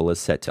search level is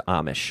set to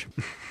Amish.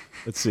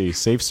 Let's see.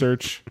 Safe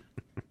search.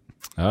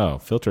 Oh,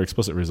 filter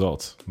explicit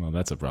results. Well,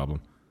 that's a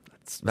problem.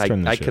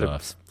 I could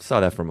have saw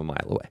that from a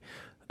mile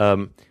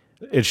away.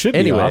 It should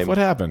be off. What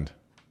happened?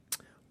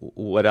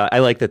 What I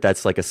like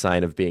that's like a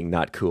sign of being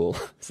not cool.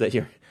 Is that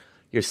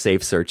your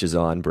safe search is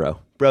on, bro.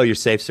 Bro, your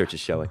safe search is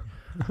showing.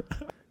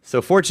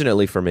 So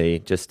fortunately for me,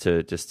 just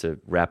to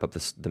wrap up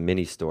the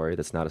mini story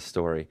that's not a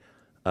story,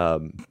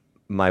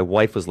 my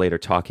wife was later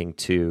talking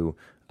to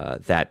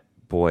that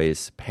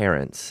boy's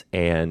parents,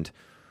 and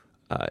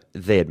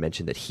they had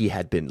mentioned that he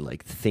had been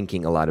like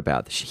thinking a lot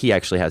about this. He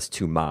actually has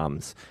two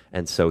moms,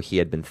 and so he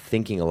had been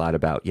thinking a lot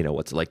about,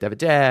 what's it like to have a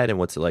dad and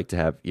what's it like to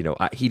have,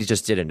 he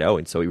just didn't know,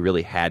 and so he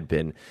really had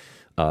been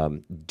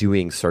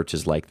doing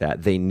searches like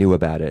that. They knew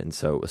about it, and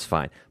so it was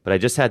fine. But I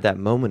just had that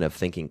moment of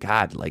thinking,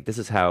 God, like this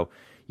is how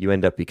you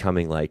end up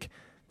becoming like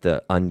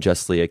the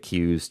unjustly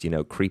accused,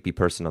 creepy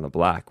person on the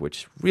block,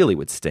 which really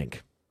would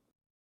stink.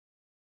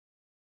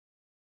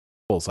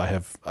 I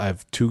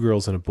have two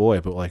girls and a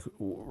boy, but like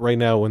right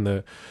now when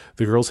the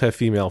girls have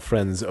female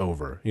friends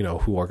over,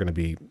 who are going to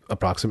be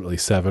approximately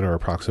 7 or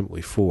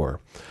approximately 4,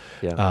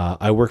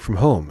 I work from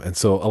home. And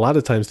so a lot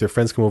of times their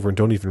friends come over and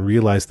don't even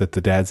realize that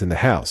the dad's in the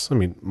house. I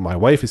mean, my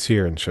wife is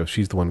here and so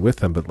she's the one with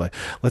them, but like,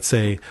 let's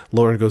say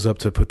Lauren goes up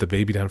to put the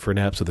baby down for a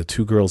nap. So the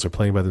two girls are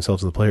playing by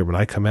themselves in the playroom, and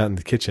I come out in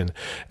the kitchen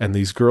and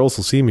these girls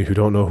will see me who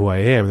don't know who I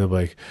am. And they'll be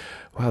like,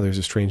 wow, there's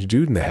a strange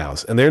dude in the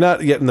house. And they're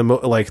not yet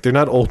they're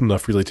not old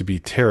enough really to be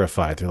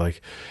terrified. They're like,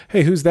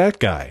 hey, who's that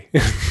guy?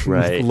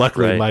 Right.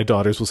 Luckily, my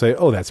daughters will say,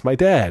 oh, that's my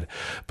dad.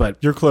 But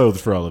you're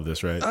clothed for all of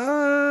this, right?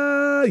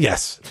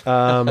 Yes.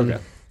 Okay.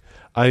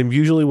 I'm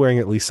usually wearing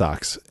at least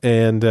socks,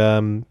 and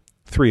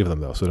 3 of them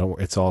though, so don't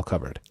worry, it's all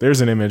covered. There's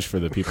an image for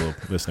the people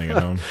listening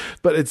at home.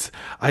 But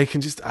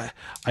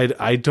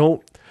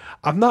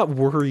I'm not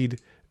worried.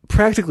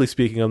 Practically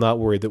speaking, I'm not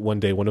worried that one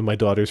day one of my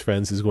daughter's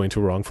friends is going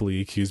to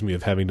wrongfully accuse me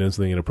of having done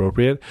something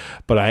inappropriate,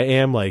 but I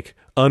am like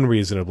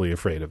unreasonably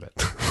afraid of it.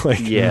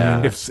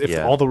 If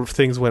all the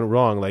things went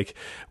wrong, like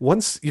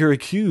once you're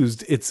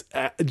accused, it's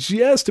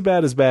just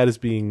about as bad as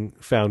being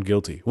found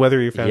guilty, whether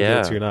you're found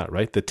guilty or not,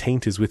 right? The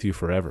taint is with you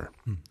forever.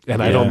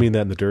 And I don't mean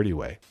that in the dirty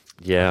way.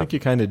 Yeah, I think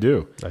you kind of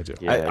do. I do.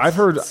 Yeah, I've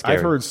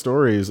heard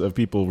stories of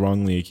people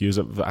wrongly accused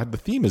of. The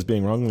theme is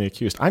being wrongly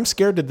accused. I'm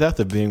scared to death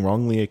of being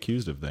wrongly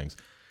accused of things.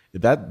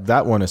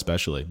 That one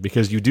especially,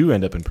 because you do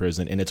end up in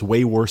prison, and it's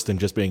way worse than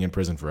just being in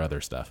prison for other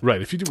stuff.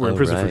 Right. If you were in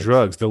prison for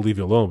drugs, they'll leave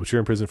you alone, but you're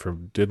in prison for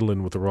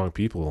diddling with the wrong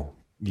people.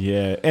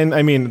 Yeah, and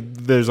I mean,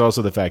 there's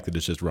also the fact that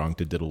it's just wrong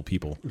to diddle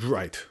people.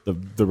 Right.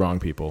 The wrong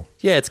people.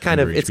 Yeah, it's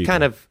kind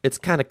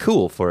of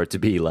cool for it to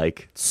be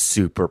like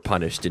super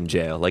punished in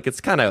jail. Like I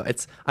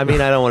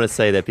don't want to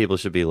say that people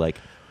should be like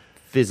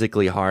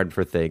physically harmed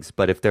for things,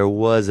 but if there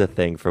was a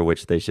thing for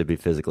which they should be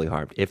physically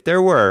harmed, if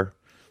there were,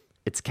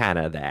 it's kind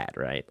of that,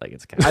 right? Like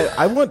it's kind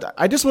of.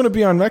 I just want to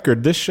be on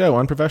record. This show,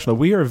 Unprofessional,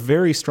 we are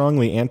very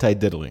strongly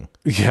anti-diddling.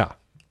 Yeah.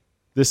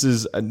 This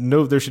is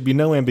there should be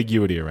no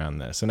ambiguity around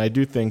this, and I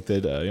do think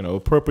that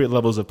appropriate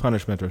levels of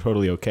punishment are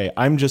totally okay.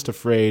 I'm just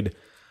afraid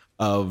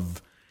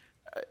of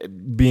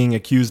being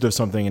accused of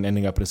something and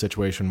ending up in a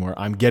situation where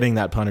I'm getting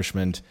that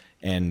punishment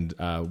and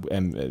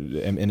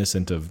am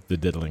innocent of the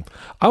diddling.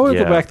 I want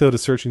to go back though to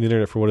searching the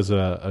internet for what does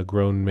a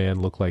grown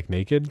man look like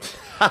naked.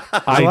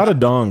 A lot of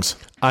dongs.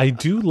 I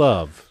do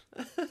love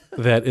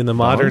that in the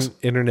modern Dongs?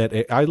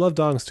 internet, I love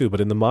dongs too,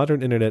 but in the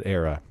modern internet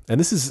era, and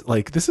this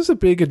is a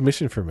big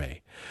admission for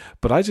me,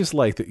 but I just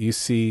like that you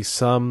see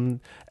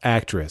some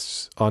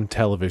actress on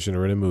television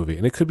or in a movie,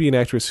 and it could be an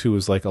actress who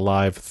was like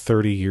alive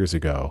 30 years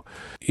ago,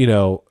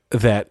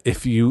 that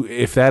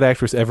if that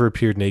actress ever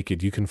appeared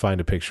naked, you can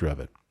find a picture of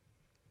it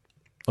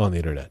on the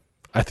internet.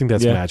 I think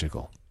that's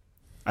magical.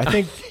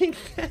 I think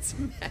that's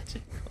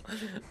magical.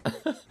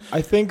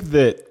 I think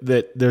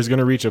that there's going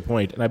to reach a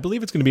point, and I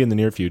believe it's going to be in the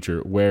near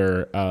future,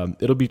 where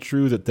it'll be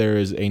true that there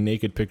is a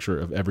naked picture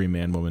of every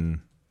man,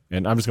 woman,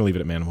 and I'm just going to leave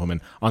it at man and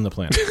woman on the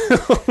planet.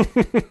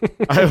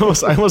 I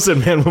almost said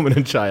man, woman,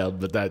 and child,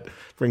 but that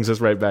brings us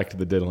right back to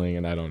the diddling,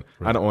 and I don't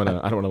want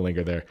to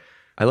linger there.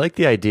 I like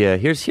the idea.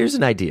 Here's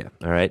an idea.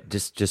 All right,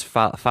 just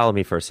follow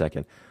me for a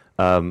second.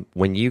 When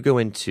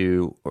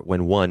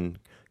one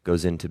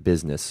goes into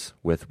business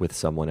with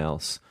someone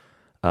else,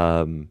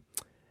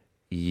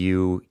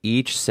 you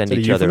each send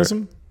each other.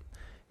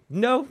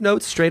 No,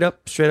 it's straight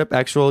up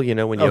actual.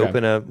 When you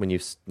open when you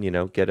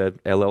get a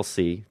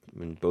LLC,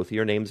 when both of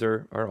your names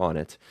are on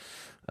it,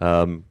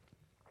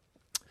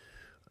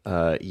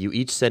 you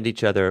each send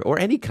each other, or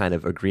any kind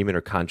of agreement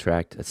or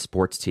contract, a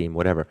sports team,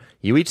 whatever.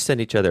 You each send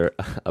each other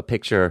a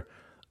picture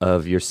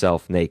of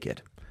yourself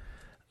naked.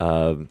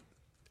 And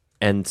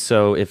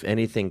so if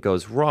anything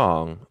goes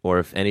wrong, or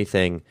if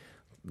anything,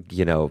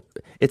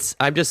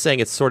 I'm just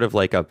saying it's sort of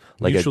like a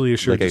mutually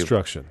assured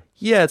destruction.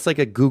 Yeah, it's like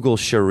a Google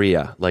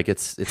Sharia. Like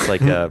it's like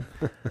an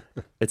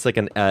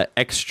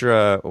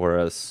extra or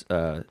a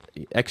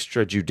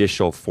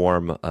extrajudicial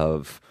form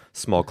of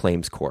small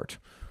claims court.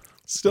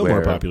 Still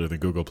more popular than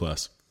Google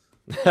Plus.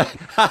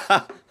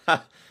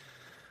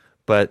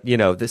 But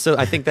so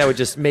I think that would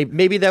just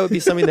maybe that would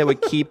be something that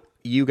would keep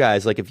you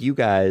guys, like if you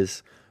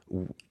guys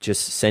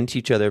just sent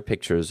each other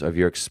pictures of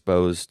your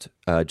exposed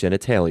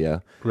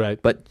genitalia, right?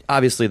 But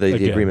obviously the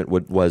agreement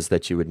was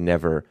that you would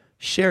never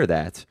share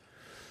that.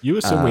 You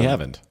assume we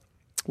haven't.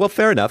 Well,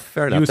 fair enough.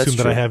 You assume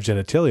that I have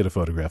genitalia to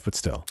photograph, but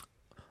still.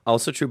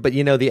 Also true, but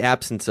the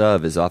absence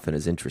of is often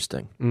as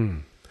interesting.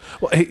 Mm.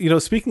 Well, hey,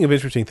 speaking of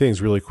interesting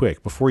things, really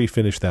quick, before you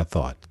finish that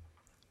thought.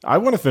 I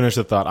want to finish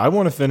the thought. I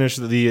want to finish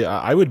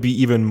I would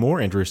be even more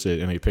interested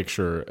in a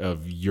picture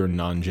of your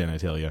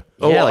non-genitalia.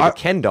 Yeah, like a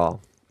Ken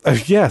doll.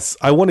 Yes,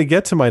 I want to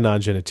get to my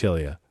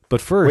non-genitalia.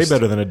 But first... Way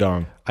better than a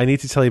dong. I need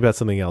to tell you about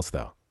something else,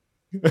 though.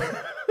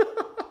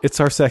 It's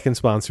our second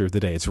sponsor of the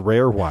day. It's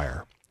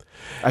RareWire.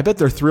 I bet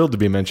they're thrilled to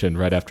be mentioned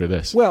right after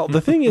this. Well, the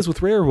thing is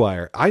with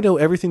RareWire, I know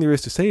everything there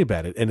is to say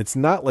about it, and it's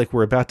not like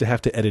we're about to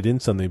have to edit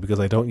in something because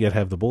I don't yet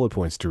have the bullet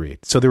points to read.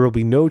 So there will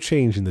be no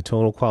change in the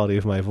tonal quality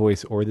of my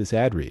voice or this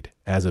ad read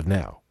as of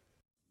now.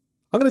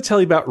 I'm going to tell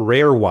you about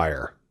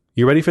RareWire.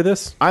 You ready for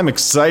this? I'm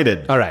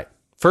excited. All right.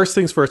 First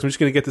things first, I'm just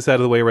going to get this out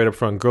of the way right up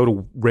front. Go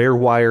to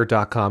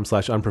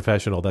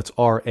rarewire.com/unprofessional. That's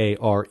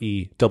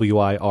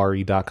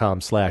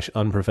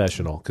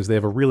RAREWIRE.com/unprofessional because they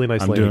have a really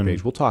nice landing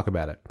page. We'll talk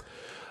about it.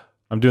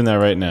 I'm doing that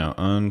right now.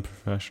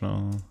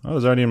 Unprofessional. Oh, it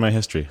was already in my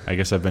history. I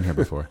guess I've been here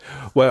before.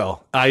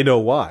 Well, I know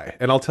why,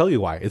 and I'll tell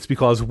you why. It's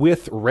because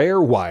with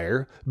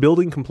RareWire,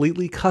 building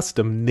completely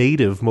custom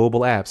native mobile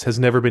apps has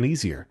never been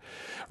easier.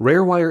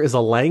 RareWire is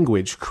a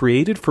language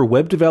created for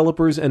web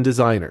developers and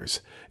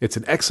designers. It's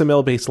an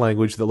XML-based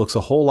language that looks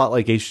a whole lot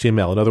like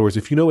HTML. In other words,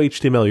 if you know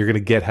HTML, you're going to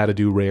get how to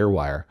do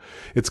RareWire.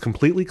 It's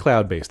completely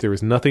cloud-based. There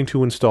is nothing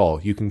to install.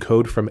 You can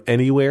code from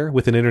anywhere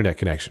with an internet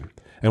connection.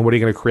 And what are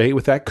you going to create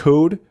with that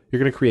code?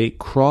 You're going to create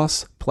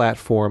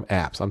cross-platform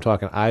apps. I'm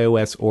talking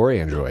iOS or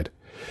Android.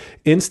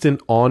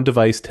 Instant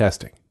on-device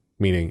testing,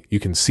 meaning you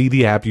can see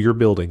the app you're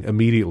building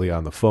immediately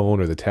on the phone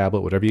or the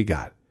tablet, whatever you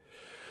got.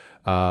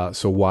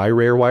 So why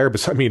RareWire?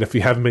 But I mean, if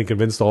you haven't been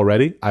convinced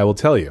already, I will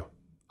tell you.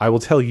 I will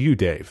tell you,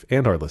 Dave,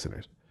 and our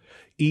listeners.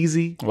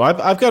 Easy.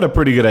 Well, I've got a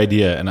pretty good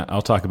idea, and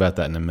I'll talk about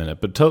that in a minute.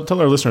 But tell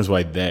our listeners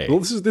why they. Well,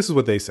 this is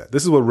what they said.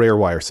 This is what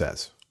RareWire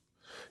says.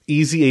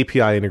 Easy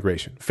API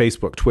integration.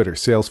 Facebook, Twitter,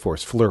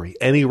 Salesforce, Flurry,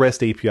 any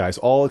REST APIs,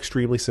 all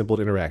extremely simple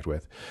to interact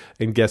with.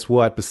 And guess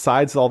what?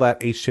 Besides all that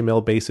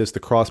HTML basis,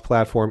 the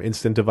cross-platform,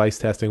 instant device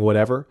testing,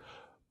 whatever,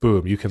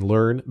 boom, you can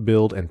learn,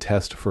 build, and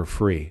test for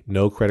free.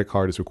 No credit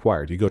card is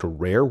required. You go to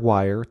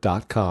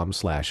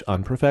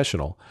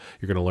rarewire.com/unprofessional.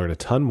 You're going to learn a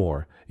ton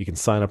more. You can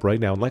sign up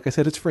right now. And like I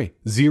said, it's free.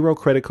 0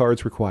 credit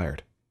cards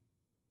required.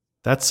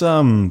 That's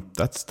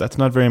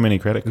not very many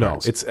credit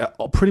cards. No, it's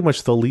pretty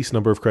much the least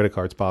number of credit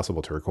cards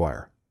possible to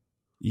require.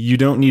 You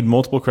don't need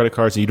multiple credit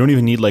cards. And you don't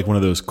even need like one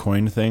of those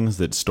coin things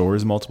that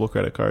stores multiple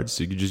credit cards.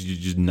 So you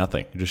just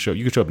nothing. You could show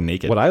up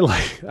naked. What I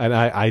like, and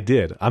I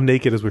did. I'm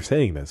naked as we're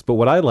saying this. But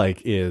what I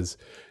like is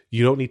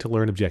you don't need to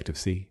learn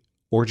Objective-C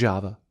or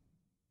Java.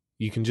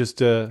 You can just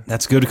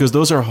that's good because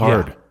those are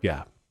hard.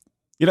 Yeah.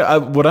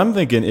 What I'm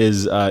thinking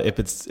is if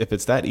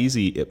it's that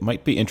easy, it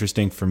might be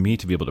interesting for me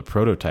to be able to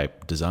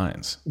prototype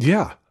designs.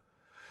 Yeah.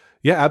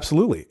 Yeah,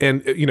 absolutely.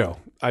 And,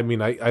 I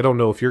mean, I don't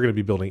know if you're going to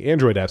be building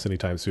Android apps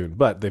anytime soon,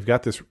 but they've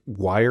got this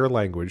wire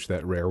language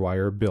that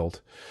RareWire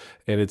built.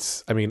 And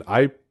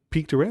I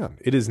peeked around.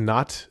 It is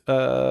not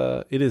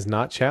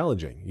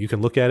challenging. You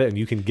can look at it and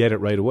you can get it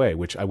right away,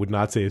 which I would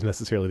not say is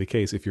necessarily the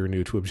case if you're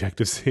new to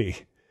Objective-C.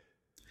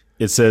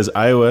 It says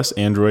iOS,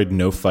 Android,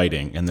 no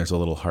fighting, and there's a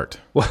little heart.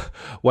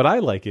 What I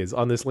like is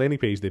on this landing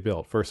page they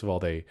built, first of all,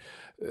 they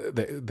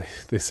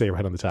say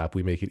right on the top,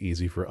 we make it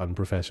easy for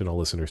unprofessional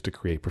listeners to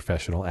create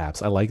professional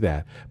apps. I like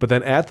that. But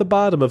then at the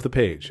bottom of the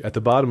page, at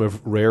the bottom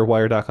of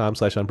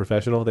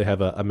rarewire.com/unprofessional, they have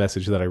a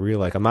message that I really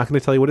like. I'm not going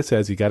to tell you what it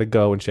says. You got to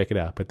go and check it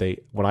out. But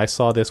when I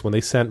saw this, when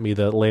they sent me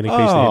the landing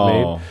page they had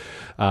made,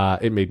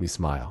 it made me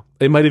smile.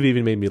 It might have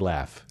even made me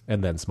laugh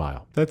and then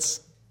smile.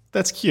 That's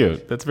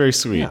cute. That's very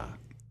sweet. Yeah.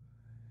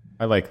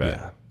 I like that.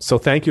 Yeah. So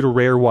thank you to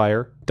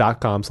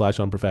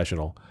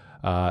rarewire.com/unprofessional.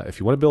 If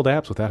you want to build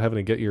apps without having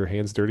to get your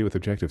hands dirty with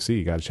Objective-C,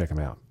 you got to check them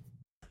out.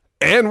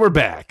 And we're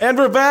back.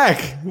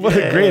 What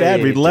a great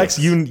ad read, Lex.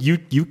 You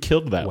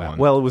killed that one.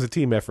 Well, it was a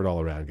team effort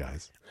all around,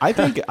 guys. I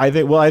think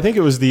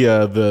it was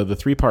the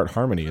 3-part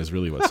harmony is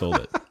really what sold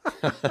it.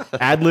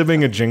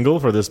 Ad-libbing a jingle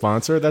for the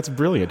sponsor, that's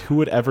brilliant. Who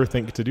would ever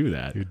think to do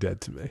that? You're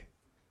dead to me.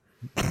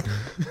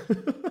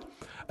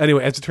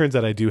 Anyway, as it turns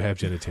out, I do have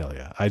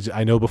genitalia.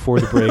 I know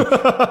before the break.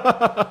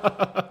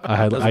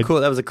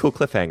 That was a cool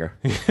cliffhanger.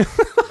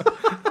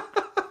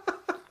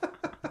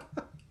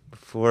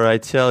 Before I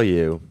tell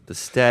you the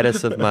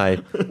status of my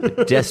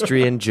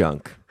pedestrian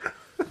junk.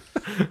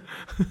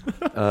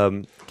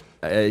 Can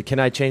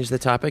I change the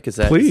topic? Is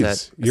that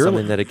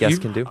something that a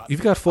guest can do?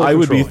 You've got full I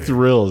would control be here.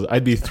 thrilled.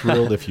 I'd be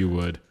thrilled if you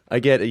would. I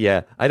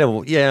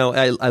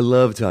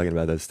love talking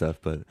about that stuff,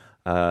 but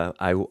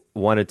I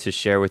wanted to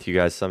share with you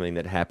guys something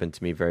that happened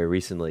to me very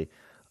recently.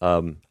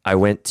 I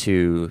went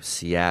to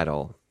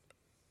Seattle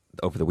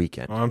over the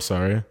weekend. Oh, I'm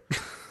sorry.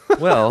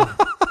 Well,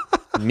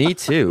 me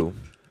too,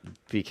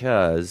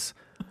 because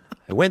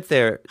I went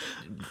there,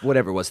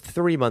 whatever it was,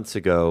 3 months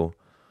ago.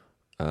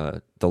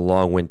 The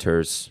Long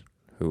Winters,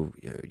 who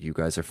you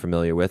guys are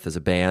familiar with as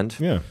a band.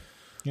 Yeah.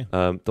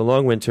 The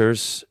Long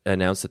Winters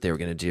announced that they were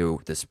going to do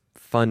this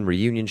fun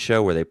reunion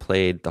show where they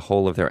played the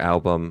whole of their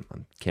album. I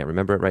can't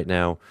remember it right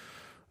now.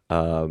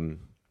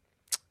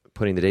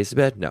 Putting the Days to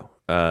Bed? No.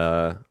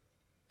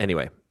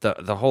 Anyway,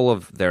 the whole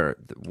of their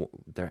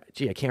I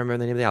can't remember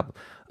the name of the album.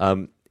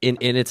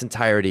 In its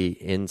entirety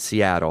in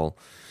Seattle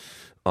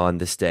on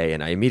this day,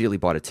 and I immediately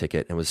bought a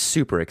ticket and was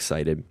super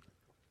excited,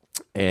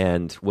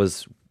 and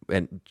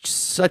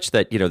such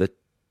that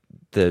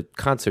the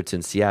concert's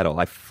in Seattle.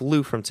 I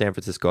flew from San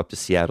Francisco up to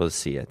Seattle to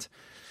see it.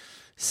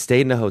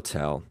 Stayed in a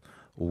hotel.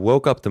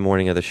 Woke up the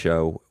morning of the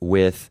show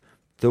with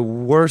the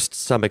worst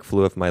stomach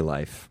flu of my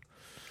life.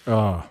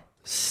 Oh.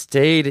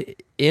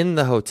 Stayed in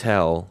the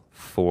hotel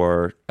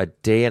for a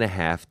day and a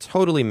half.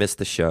 Totally missed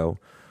the show.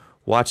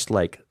 Watched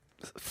like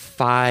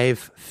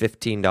 5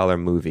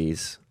 $15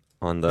 movies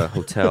on the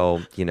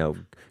hotel,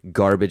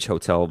 garbage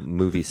hotel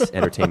movies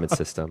entertainment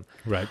system.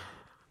 Right.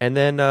 And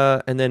then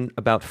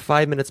about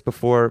 5 minutes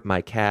before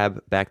my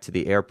cab back to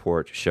the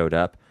airport showed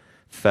up,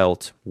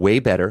 felt way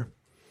better.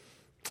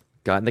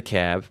 Got in the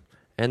cab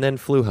and then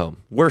flew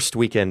home. Worst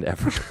weekend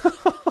ever.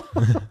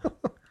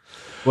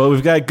 Well,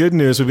 we've got good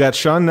news. We've got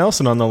Sean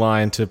Nelson on the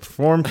line to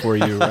perform for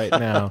you right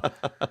now.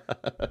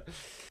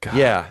 God.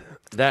 Yeah,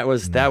 that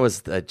was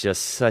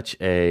just such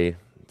a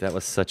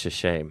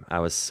shame. I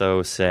was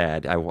so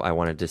sad. I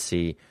wanted to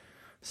see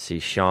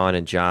Sean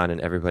and John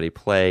and everybody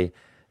play,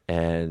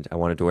 and I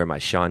wanted to wear my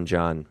Sean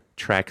John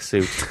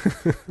tracksuit.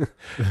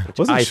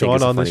 Wasn't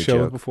Sean on this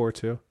show before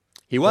too?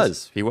 He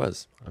was.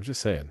 I'm just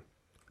saying.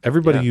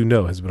 Everybody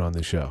has been on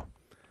this show.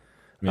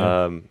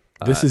 Yeah.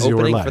 This is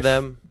your life.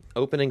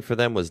 Opening for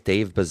them was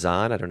Dave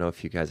Bazan. I don't know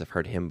if you guys have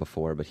heard him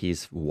before, but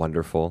he's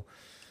wonderful.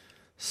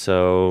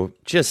 So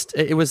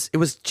it was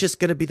just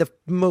going to be the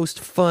most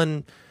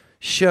fun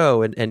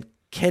show, and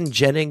Ken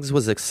Jennings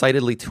was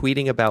excitedly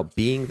tweeting about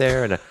being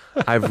there, and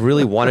I've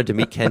really wanted to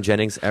meet Ken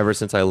Jennings ever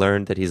since I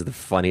learned that he's the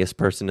funniest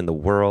person in the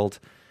world,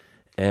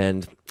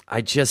 and I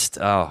just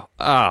so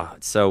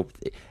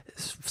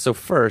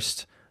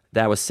first.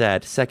 That was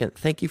sad. Second,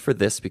 thank you for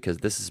this, because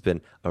this has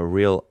been a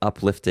real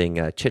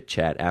uplifting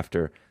chit-chat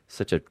after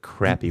such a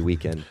crappy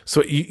weekend.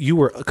 So you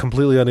were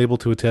completely unable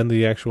to attend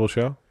the actual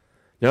show?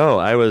 No,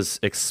 I was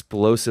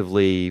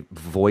explosively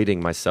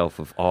voiding myself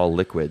of all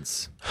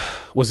liquids.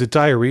 Was it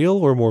diarrheal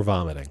or more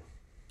vomiting?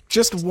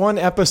 Just one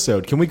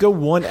episode. Can we go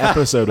one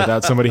episode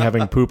without somebody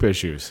having poop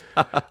issues?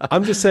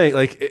 I'm just saying,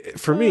 like,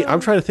 for me, I'm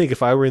trying to think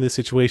if I were in this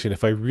situation,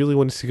 if I really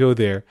wanted to go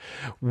there,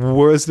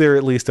 was there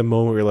at least a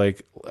moment where,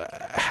 like,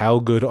 how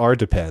good are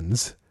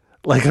Depends?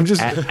 Like, I'm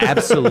just...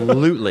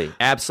 Absolutely.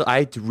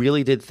 I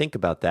really did think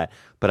about that.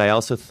 But I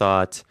also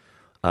thought,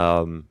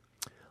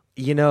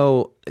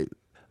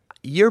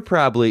 you're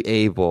probably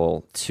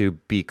able to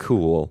be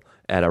cool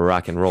at a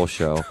rock and roll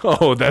show.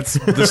 Oh, that's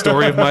the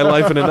story of my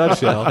life in a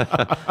nutshell.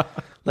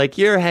 Like,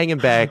 you're hanging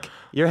back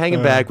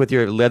with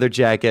your leather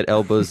jacket,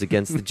 elbows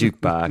against the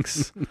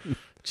jukebox,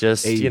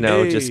 just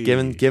just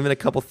giving a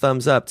couple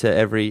thumbs up to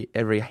every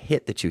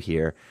hit that you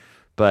hear.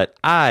 But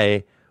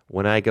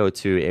when I go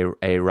to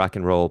a rock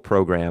and roll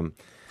program,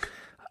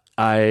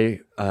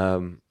 I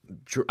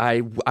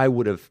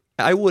would have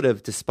I would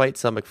have, despite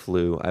stomach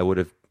flu, I would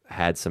have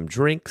had some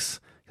drinks,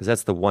 because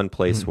that's the one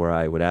place where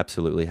I would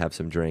absolutely have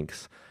some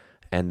drinks.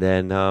 And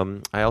then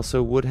I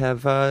also would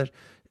have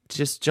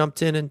just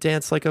jumped in and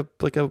danced like a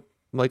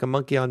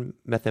monkey on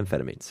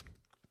methamphetamines.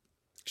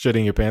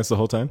 Shitting your pants the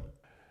whole time?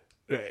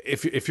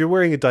 If you're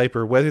wearing a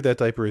diaper, whether that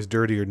diaper is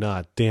dirty or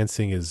not,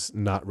 dancing is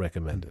not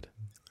recommended.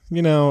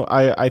 You know,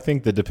 I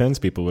think the Depends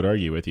people would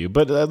argue with you.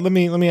 But let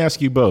me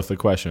ask you both a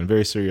question, a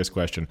very serious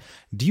question.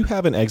 Do you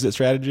have an exit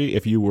strategy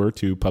if you were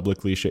to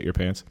publicly shit your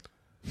pants?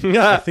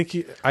 I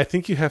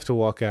think you have to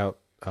walk out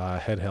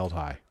head held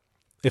high.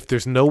 If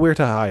there's nowhere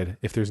to hide,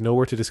 if there's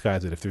nowhere to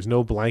disguise it, if there's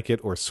no blanket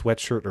or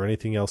sweatshirt or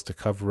anything else to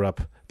cover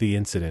up the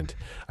incident,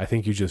 I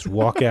think you just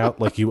walk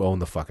out like you own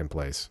the fucking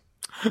place.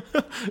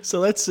 So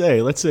let's say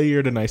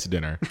you're at a nice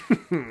dinner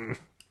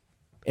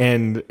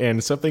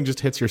and something just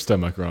hits your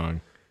stomach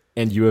wrong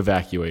and you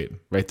evacuate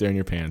right there in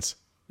your pants,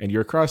 and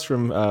you're across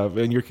from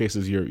in your case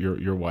is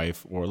your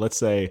wife, or let's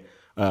say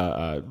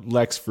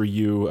Lex, for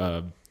you,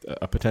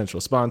 a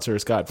potential sponsor,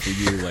 Scott, for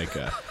you, like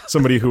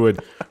somebody who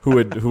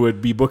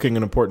would be booking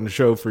an important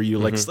show for you,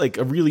 like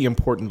a really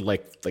important,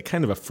 like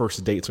kind of a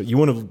first date. So you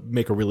want to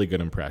make a really good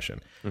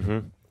impression,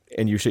 and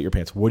you shit your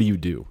pants. What do you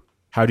do?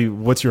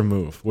 What's your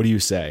move? What do you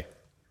say?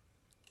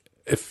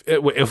 If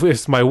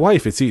it's my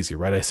wife, it's easy,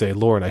 right? I say,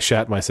 Lauren, I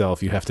shat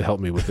myself. You have to help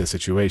me with this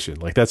situation.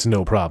 Like, that's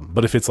no problem.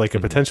 But if it's like a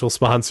potential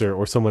sponsor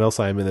or someone else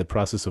I am in the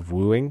process of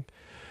wooing,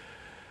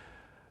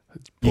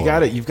 you've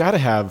got to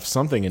have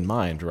something in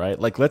mind, right?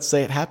 Like, let's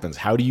say it happens.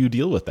 How do you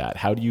deal with that?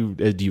 How do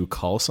you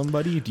call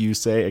somebody? Do you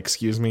say,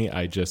 excuse me,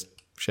 I just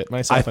shit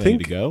myself, I need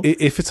to go?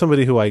 If it's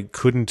somebody who I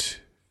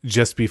couldn't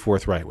just be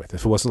forthright with,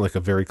 if it wasn't like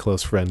a very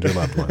close friend or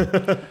loved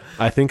one,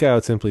 I think I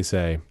would simply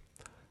say,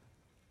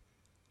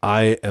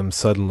 I am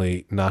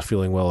suddenly not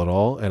feeling well at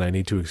all, and I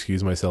need to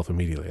excuse myself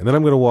immediately. And then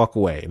I'm going to walk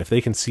away. And if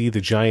they can see the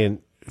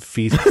giant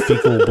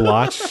fecal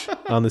blotch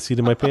on the seat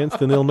of my pants,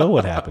 then they'll know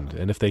what happened.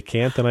 And if they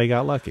can't, then I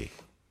got lucky.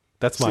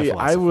 That's my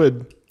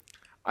philosophy.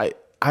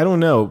 I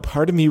don't know.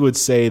 Part of me would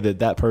say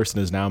that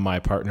person is now my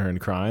partner in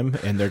crime,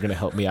 and they're going to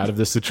help me out of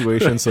this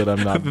situation so that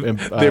I'm not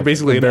they're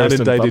basically an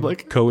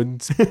unindicted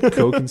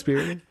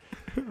co-conspirator.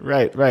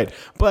 Right.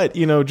 But,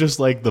 just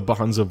like the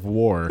bonds of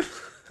war,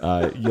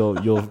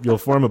 you'll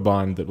form a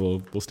bond that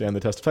will stand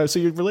the test of time. So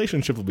your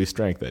relationship will be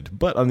strengthened.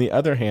 But on the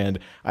other hand,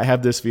 I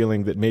have this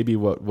feeling that maybe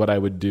what I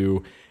would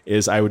do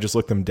is I would just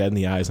look them dead in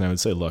the eyes and I would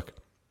say, look,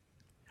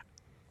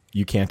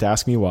 you can't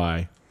ask me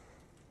why,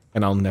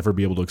 and I'll never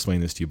be able to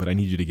explain this to you, but I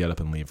need you to get up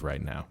and leave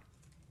right now.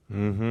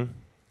 Mm-hmm.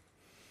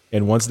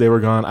 And once they were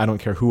gone, I don't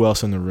care who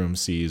else in the room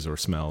sees or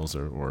smells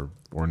or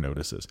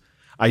notices.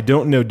 I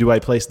don't know, do I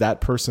place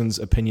that person's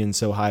opinion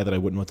so high that I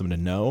wouldn't want them to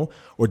know,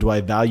 or do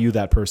I value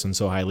that person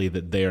so highly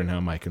that they are now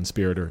my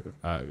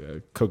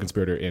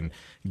co-conspirator in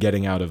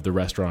getting out of the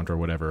restaurant or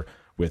whatever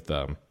with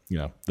the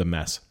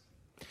mess?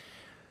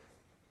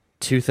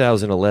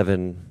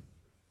 2011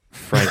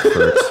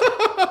 Frankfurt.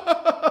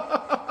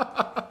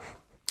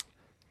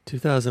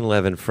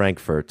 2011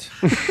 Frankfurt.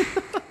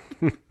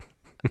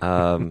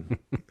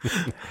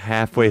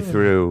 Halfway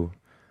through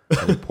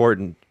an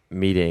important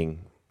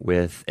meeting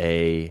with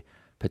a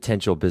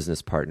potential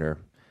business partner,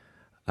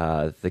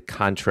 the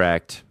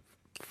contract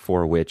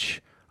for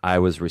which I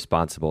was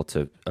responsible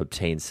to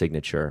obtain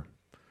signature,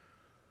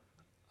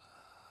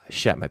 I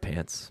shat my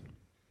pants.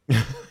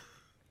 I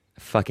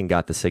fucking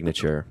got the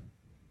signature.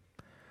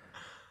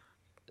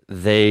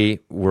 They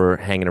were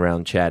hanging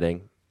around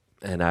chatting,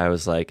 and I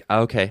was like,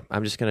 okay,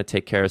 I'm just going to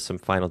take care of some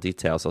final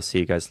details. I'll see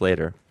you guys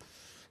later.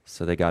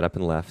 So they got up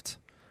and left.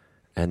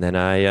 And then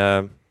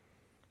I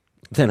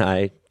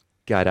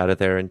got out of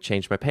there and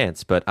changed my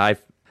pants. But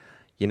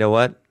you know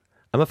what?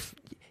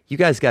 You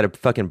guys got to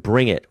fucking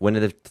bring it. When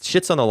the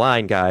shit's on the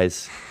line,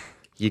 guys,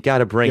 you got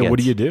to bring it. What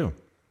do you do?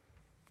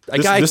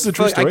 This is a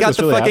true story. I got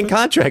the fucking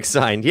contract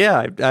signed.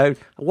 Yeah.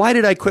 Why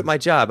did I quit my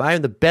job? I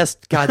am the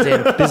best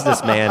goddamn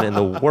businessman in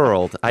the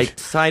world. I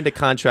signed a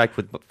contract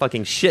with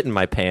fucking shit in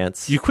my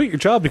pants. You quit your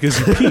job because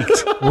you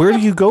peaked. Where do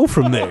you go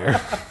from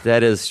there?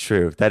 That is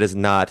true. That is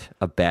not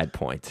a bad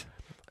point.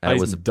 That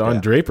was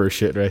Don Draper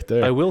shit right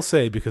there. I will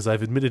say, because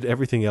I've admitted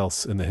everything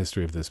else in the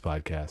history of this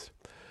podcast,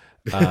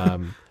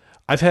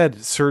 I've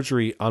had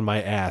surgery on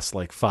my ass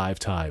like 5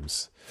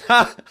 times.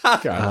 God,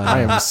 I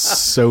am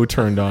so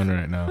turned on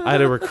right now. I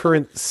had a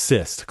recurrent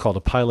cyst called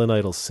a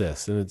pilonidal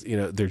cyst, and it's,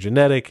 they're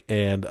genetic,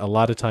 and a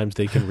lot of times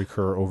they can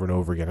recur over and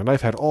over again. And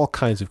I've had all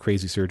kinds of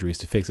crazy surgeries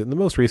to fix it. And the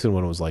most recent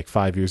one was like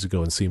 5 years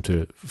ago and seemed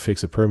to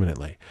fix it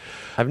permanently.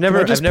 Can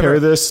I just pair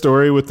this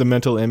story with the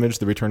mental image,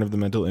 the return of the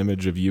mental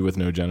image of you with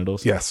no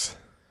genitals? Yes.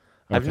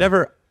 Okay. I've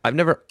never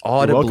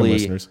audibly, welcome,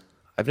 listeners.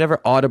 I've never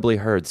audibly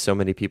heard so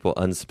many people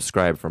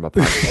unsubscribe from a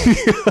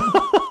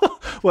podcast.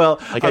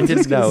 Well, like I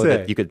didn't know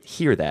that you could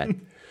hear that.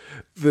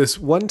 This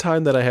one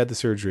time that I had the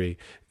surgery,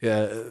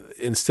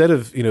 instead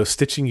of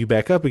stitching you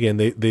back up again,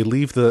 they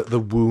leave the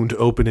wound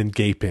open and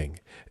gaping,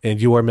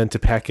 and you are meant to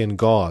pack in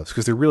gauze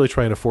because they're really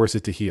trying to force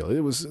it to heal.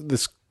 It was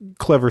this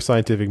clever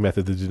scientific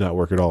method that did not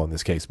work at all in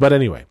this case. But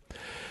anyway,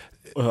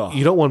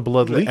 you don't want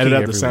blood leaking Edit out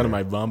everywhere. the sound of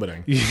my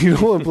vomiting. You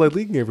don't want blood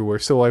leaking everywhere.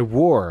 So I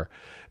wore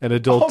an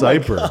adult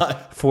diaper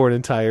for an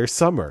entire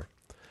summer.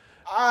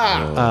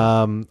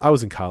 I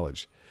was in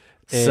college.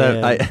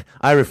 So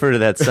I refer to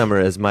that summer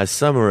as my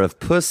summer of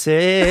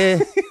pussy.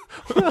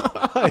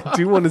 I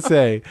do want to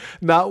say,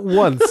 not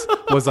once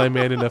was I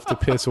man enough to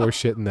piss or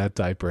shit in that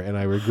diaper, and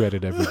I regret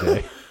it every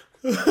day.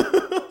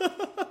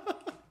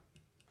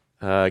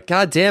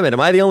 God damn it. Am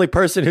I the only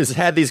person who's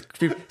had these?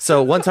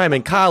 So one time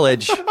in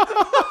college, we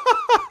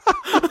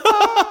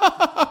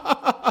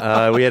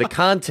had a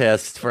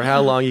contest for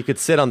how long you could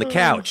sit on the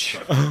couch.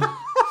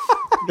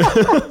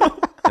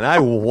 And I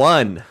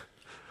won.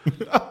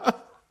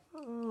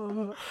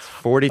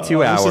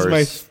 42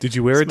 hours. Did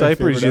you wear a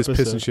diaper or did you just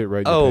piss and shit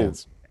right in your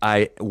pants?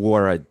 I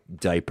wore a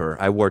diaper.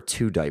 I wore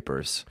 2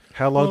 diapers.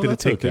 How long did it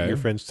take your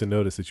friends to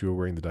notice that you were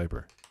wearing the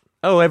diaper?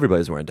 Oh,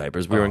 everybody's wearing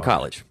diapers. We were in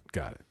college.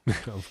 Got it.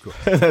 Of course.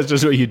 That's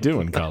just what you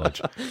do in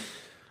college.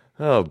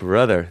 Oh,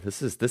 brother,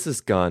 this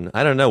is gone.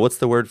 I don't know what's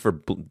the word for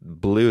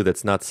blue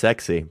that's not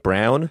sexy.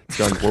 Brown. It's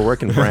gone. We're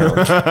working brown.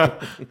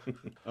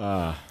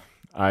 I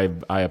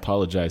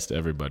apologize to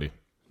everybody.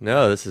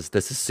 No, this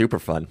is super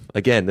fun.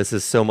 Again, this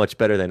is so much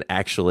better than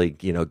actually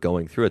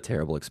going through a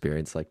terrible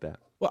experience like that.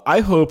 Well,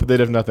 I hope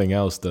that if nothing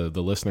else, the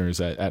listeners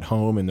at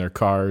home in their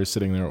cars,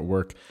 sitting there at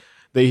work,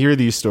 they hear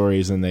these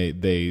stories and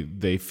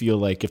they feel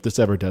like if this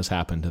ever does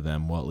happen to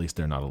them, well, at least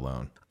they're not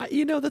alone.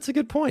 That's a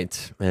good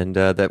point. And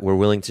that we're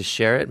willing to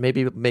share it.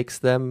 Maybe it makes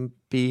them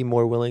be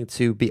more willing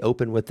to be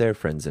open with their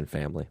friends and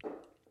family.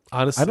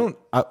 Honestly,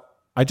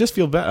 I just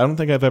feel bad. I don't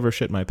think I've ever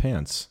shit my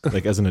pants,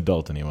 like as an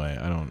adult anyway.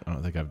 I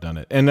don't think I've done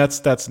it. And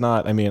that's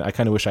not, I mean, I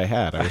kind of wish I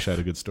had. I wish I had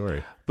a good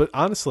story. But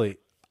honestly,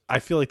 I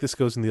feel like this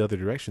goes in the other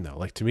direction though.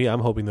 Like to me, I'm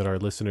hoping that our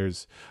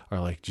listeners are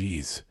like,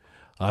 geez,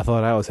 I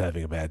thought I was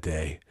having a bad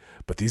day,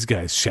 but these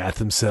guys shat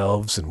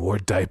themselves and wore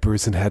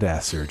diapers and had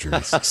ass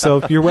surgeries.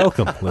 So you're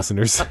welcome,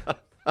 listeners.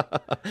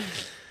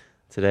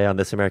 Today on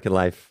This American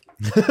Life.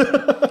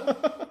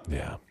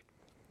 Yeah.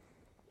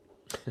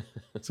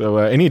 So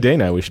any day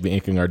now, we should be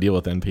inking our deal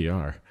with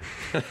NPR.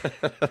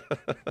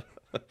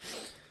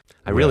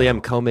 I really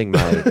am combing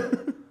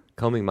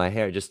my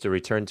hair, just to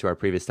return to our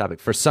previous topic.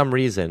 For some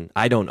reason,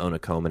 I don't own a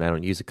comb and I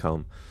don't use a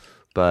comb,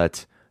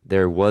 but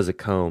there was a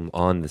comb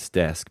on this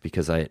desk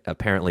because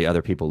apparently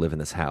other people live in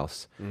this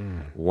house.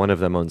 One of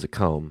them owns a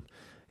comb,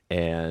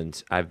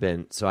 and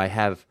I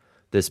have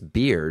this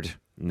beard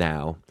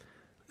now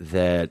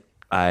that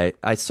I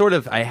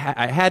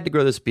had to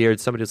grow this beard.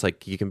 Somebody was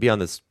like, you can be on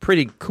this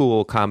pretty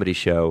cool comedy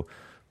show,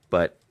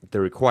 but the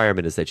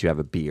requirement is that you have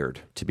a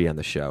beard to be on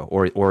the show,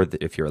 or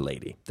if you're a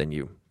lady, then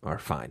you are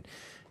fine.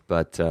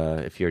 But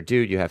if you're a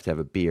dude, you have to have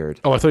a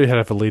beard. Oh, I thought you had to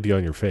have a lady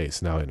on your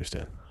face. Now I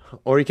understand.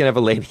 Or you can have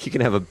a lady. You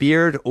can have a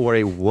beard or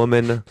a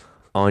woman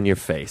on your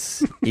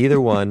face. Either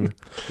one.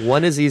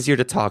 One is easier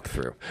to talk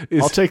through.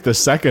 I'll take the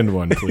second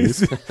one,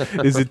 please.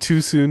 Is it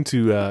too soon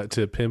to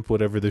pimp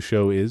whatever the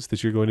show is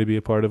that you're going to be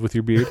a part of with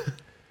your beard?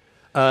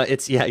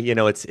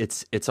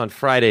 It's on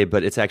Friday,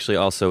 but it's actually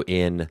also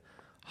in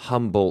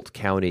Humboldt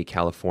County,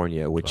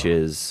 California, which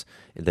is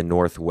in the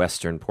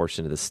northwestern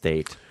portion of the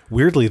state.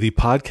 Weirdly, the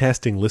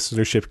podcasting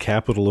listenership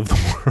capital of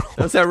the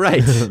world. Is that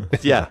right?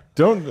 Yeah.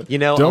 Don't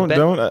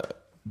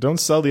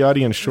sell the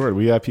audience short.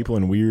 We have people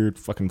in weird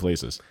fucking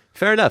places.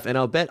 Fair enough. And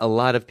I'll bet a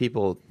lot of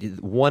people,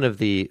 one of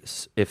the,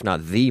 if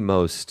not the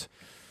most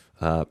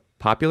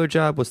popular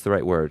job, what's the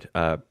right word?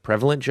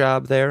 Prevalent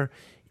job there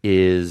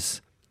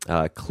is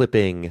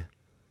clipping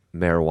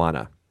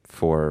marijuana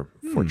for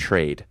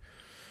trade.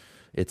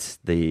 It's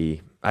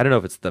I don't know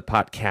if it's the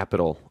pot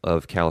capital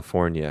of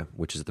California,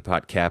 which is the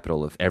pot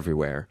capital of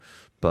everywhere,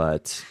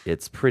 but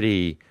it's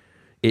pretty,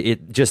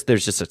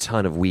 there's just a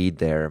ton of weed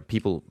there.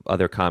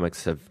 Other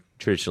comics have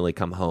traditionally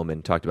come home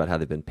and talked about how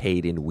they've been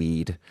paid in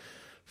weed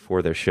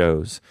for their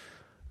shows.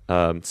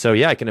 So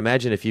yeah, I can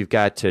imagine if you've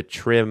got to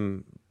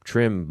trim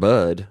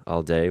bud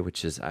all day,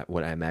 which is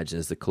what I imagine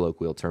is the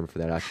colloquial term for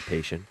that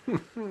occupation.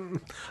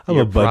 I'm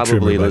a bud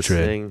trimmer by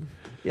trade.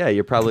 Yeah,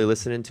 you're probably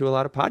listening to a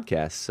lot of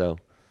podcasts. So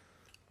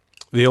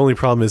the only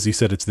problem is you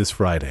said it's this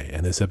Friday,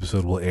 and this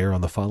episode will air on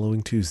the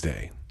following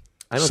Tuesday.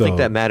 I don't think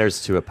that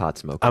matters to a pot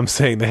smoker. I'm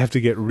saying they have to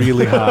get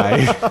really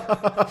high.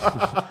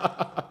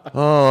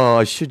 Oh,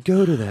 I should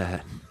go to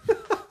that.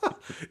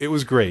 It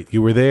was great.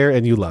 You were there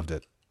and you loved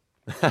it.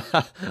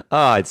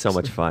 Oh, it's so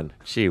much fun.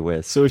 Gee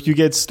whiz. So if you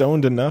get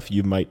stoned enough,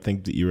 you might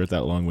think that you were at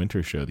that long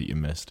winter show that you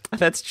missed.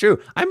 That's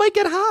true. I might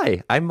get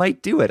high. I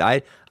might do it.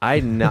 I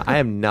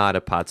am not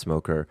a pot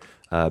smoker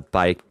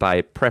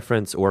by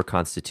preference or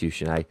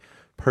constitution. I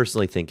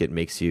personally think it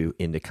makes you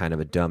into kind of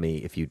a dummy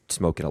if you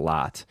smoke it a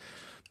lot.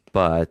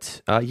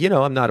 But,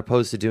 I'm not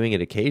opposed to doing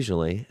it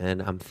occasionally,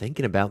 and I'm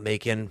thinking about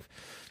making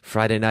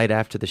Friday night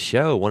after the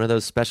show one of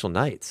those special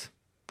nights.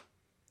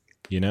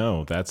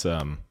 That's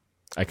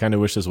I kind of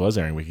wish this was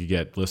airing. We could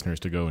get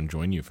listeners to go and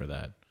join you for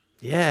that.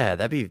 Yeah,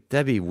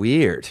 that'd be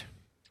weird.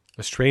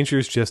 A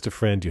stranger's just a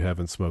friend you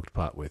haven't smoked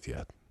pot with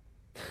yet.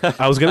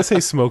 I was going to say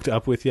smoked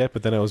up with yet,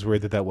 but then I was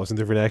worried that wasn't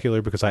the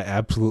vernacular because I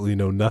absolutely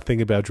know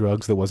nothing about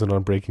drugs that wasn't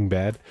on Breaking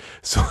Bad.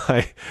 So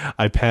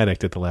I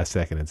panicked at the last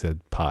second and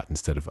said pot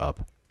instead of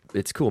up.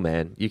 It's cool,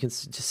 man. You can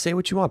just say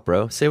what you want,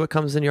 bro. Say what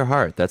comes in your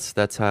heart.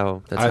 That's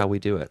how we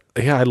do it.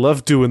 Yeah, I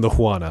love doing the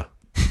Juana.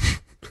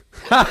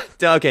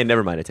 Okay,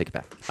 never mind. I take it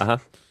back.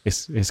 Hey,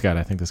 Scott,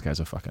 I think this guy's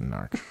a fucking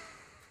narc.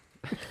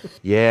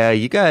 Yeah,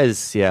 you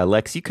guys. Yeah,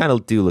 Lex, you kind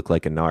of do look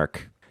like a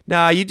narc.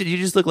 Nah, you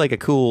just look like a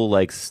cool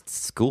like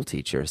school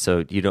teacher.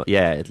 So you don't.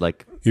 Yeah,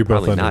 you're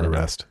both probably under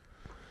arrest.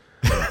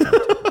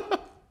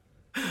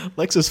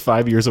 Lex is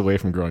 5 years away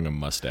from growing a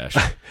mustache.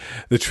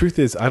 The truth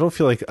is, I don't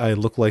feel like I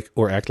look like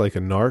or act like a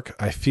narc.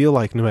 I feel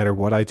like no matter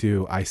what I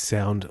do, I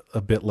sound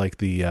a bit like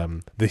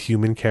the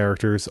human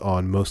characters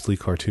on mostly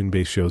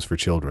cartoon-based shows for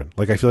children.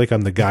 Like I feel like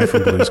I'm the guy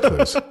from Blue's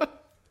Clues.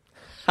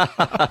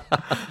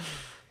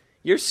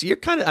 You're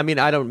kind of. I mean,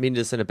 I don't mean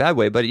this in a bad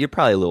way, but you're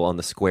probably a little on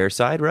the square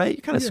side, right?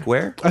 You're kind of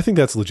square. I think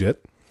that's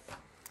legit.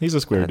 He's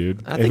a square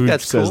dude. I think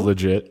that's says cool.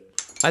 legit.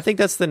 I think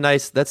that's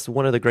that's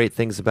one of the great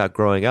things about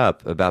growing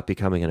up, about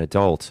becoming an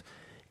adult,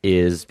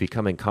 is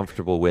becoming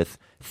comfortable with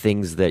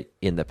things that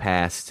in the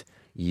past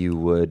you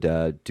would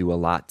do a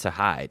lot to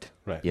hide.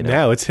 Right. You know?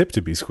 Now it's hip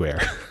to be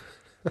square.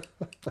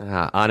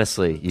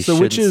 Honestly, you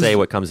shouldn't say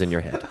what comes in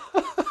your head.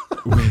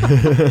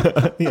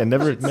 Yeah,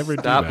 never do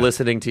Stop that.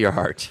 listening to your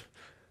heart.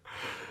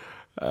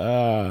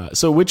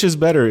 So which is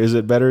better? Is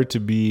it better to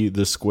be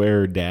the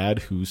square dad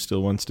who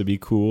still wants to be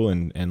cool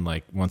and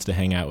like wants to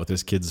hang out with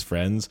his kids'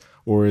 friends,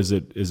 or is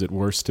it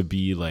worse to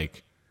be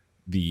like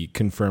the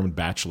confirmed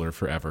bachelor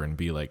forever and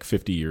be like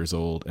 50 years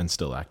old and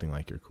still acting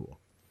like you're cool?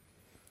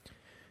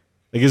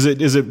 Like is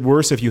it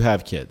worse if you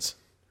have kids?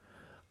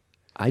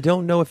 I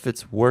don't know if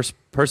it's worse.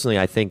 Personally,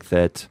 I think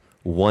that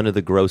one of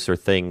the grosser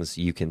things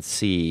you can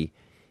see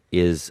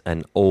is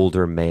an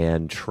older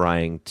man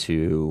trying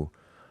to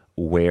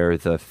wear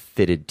the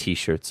fitted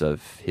T-shirts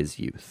of his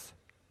youth.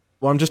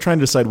 Well, I'm just trying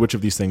to decide which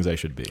of these things I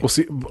should be. Well,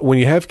 see, when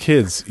you have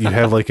kids, you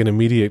have like an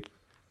immediate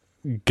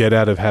get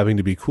out of having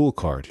to be cool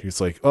card. It's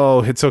like,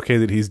 oh, it's okay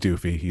that he's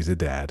doofy. He's a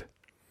dad.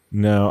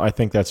 No, I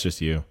think that's just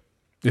you.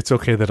 It's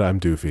okay that I'm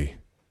doofy.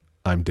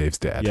 I'm Dave's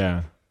dad.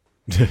 Yeah.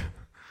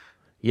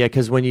 Yeah,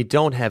 because when you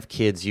don't have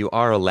kids, you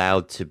are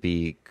allowed to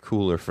be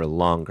cooler for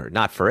longer.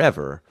 Not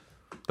forever,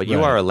 but you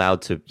Right. are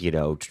allowed to,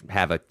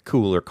 have a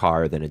cooler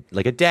car than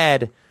a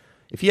dad.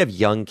 If you have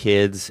young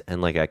kids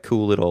and like a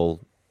cool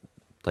little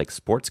like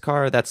sports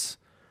car, that's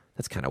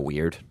kind of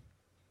weird.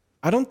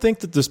 I don't think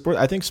that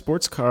I think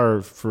sports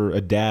car for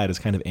a dad is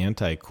kind of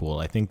anti-cool.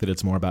 I think that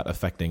it's more about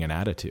affecting an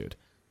attitude.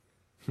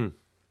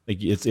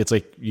 Like it's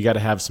like you got to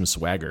have some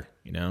swagger,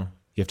 you know?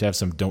 You have to have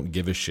some don't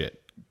give a shit.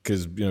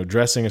 Because,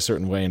 dressing a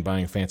certain way and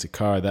buying a fancy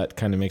car, that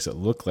kind of makes it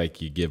look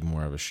like you give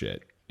more of a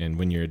shit. And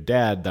when you're a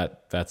dad,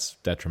 that's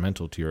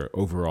detrimental to your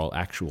overall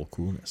actual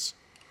coolness.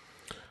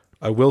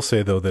 I will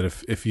say, though, that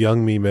if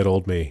young me met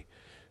old me,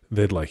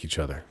 they'd like each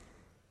other.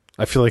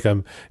 I feel like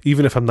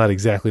even if I'm not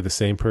exactly the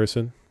same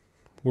person,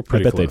 we're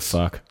pretty I bet close. they'd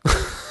fuck.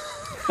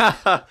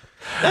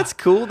 That's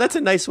cool. That's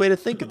a nice way to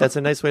think.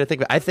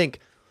 I think,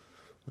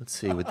 let's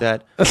see, with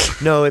that.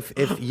 No,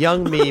 if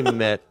young me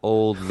met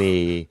old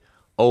me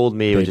would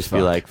They'd just be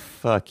fuck. like,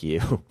 fuck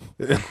you.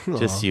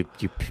 Just you.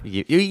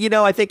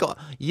 I think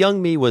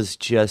young me was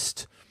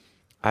just,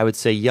 I would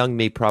say young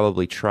me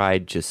probably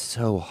tried just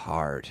so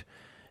hard.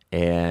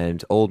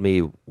 And old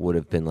me would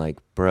have been like,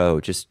 bro,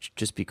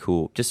 just be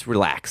cool. Just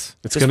relax.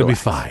 It's going to be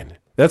fine.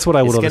 That's what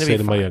I would always say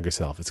to my fine. younger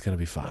self. It's going to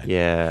be fine.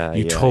 Yeah.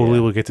 You totally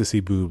will get to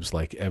see boobs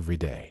like every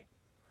day.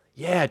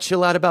 Yeah,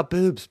 chill out about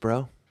boobs,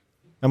 bro.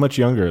 How much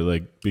younger?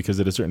 Like, because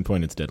at a certain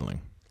point it's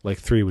diddling. Like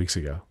 3 weeks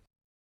ago.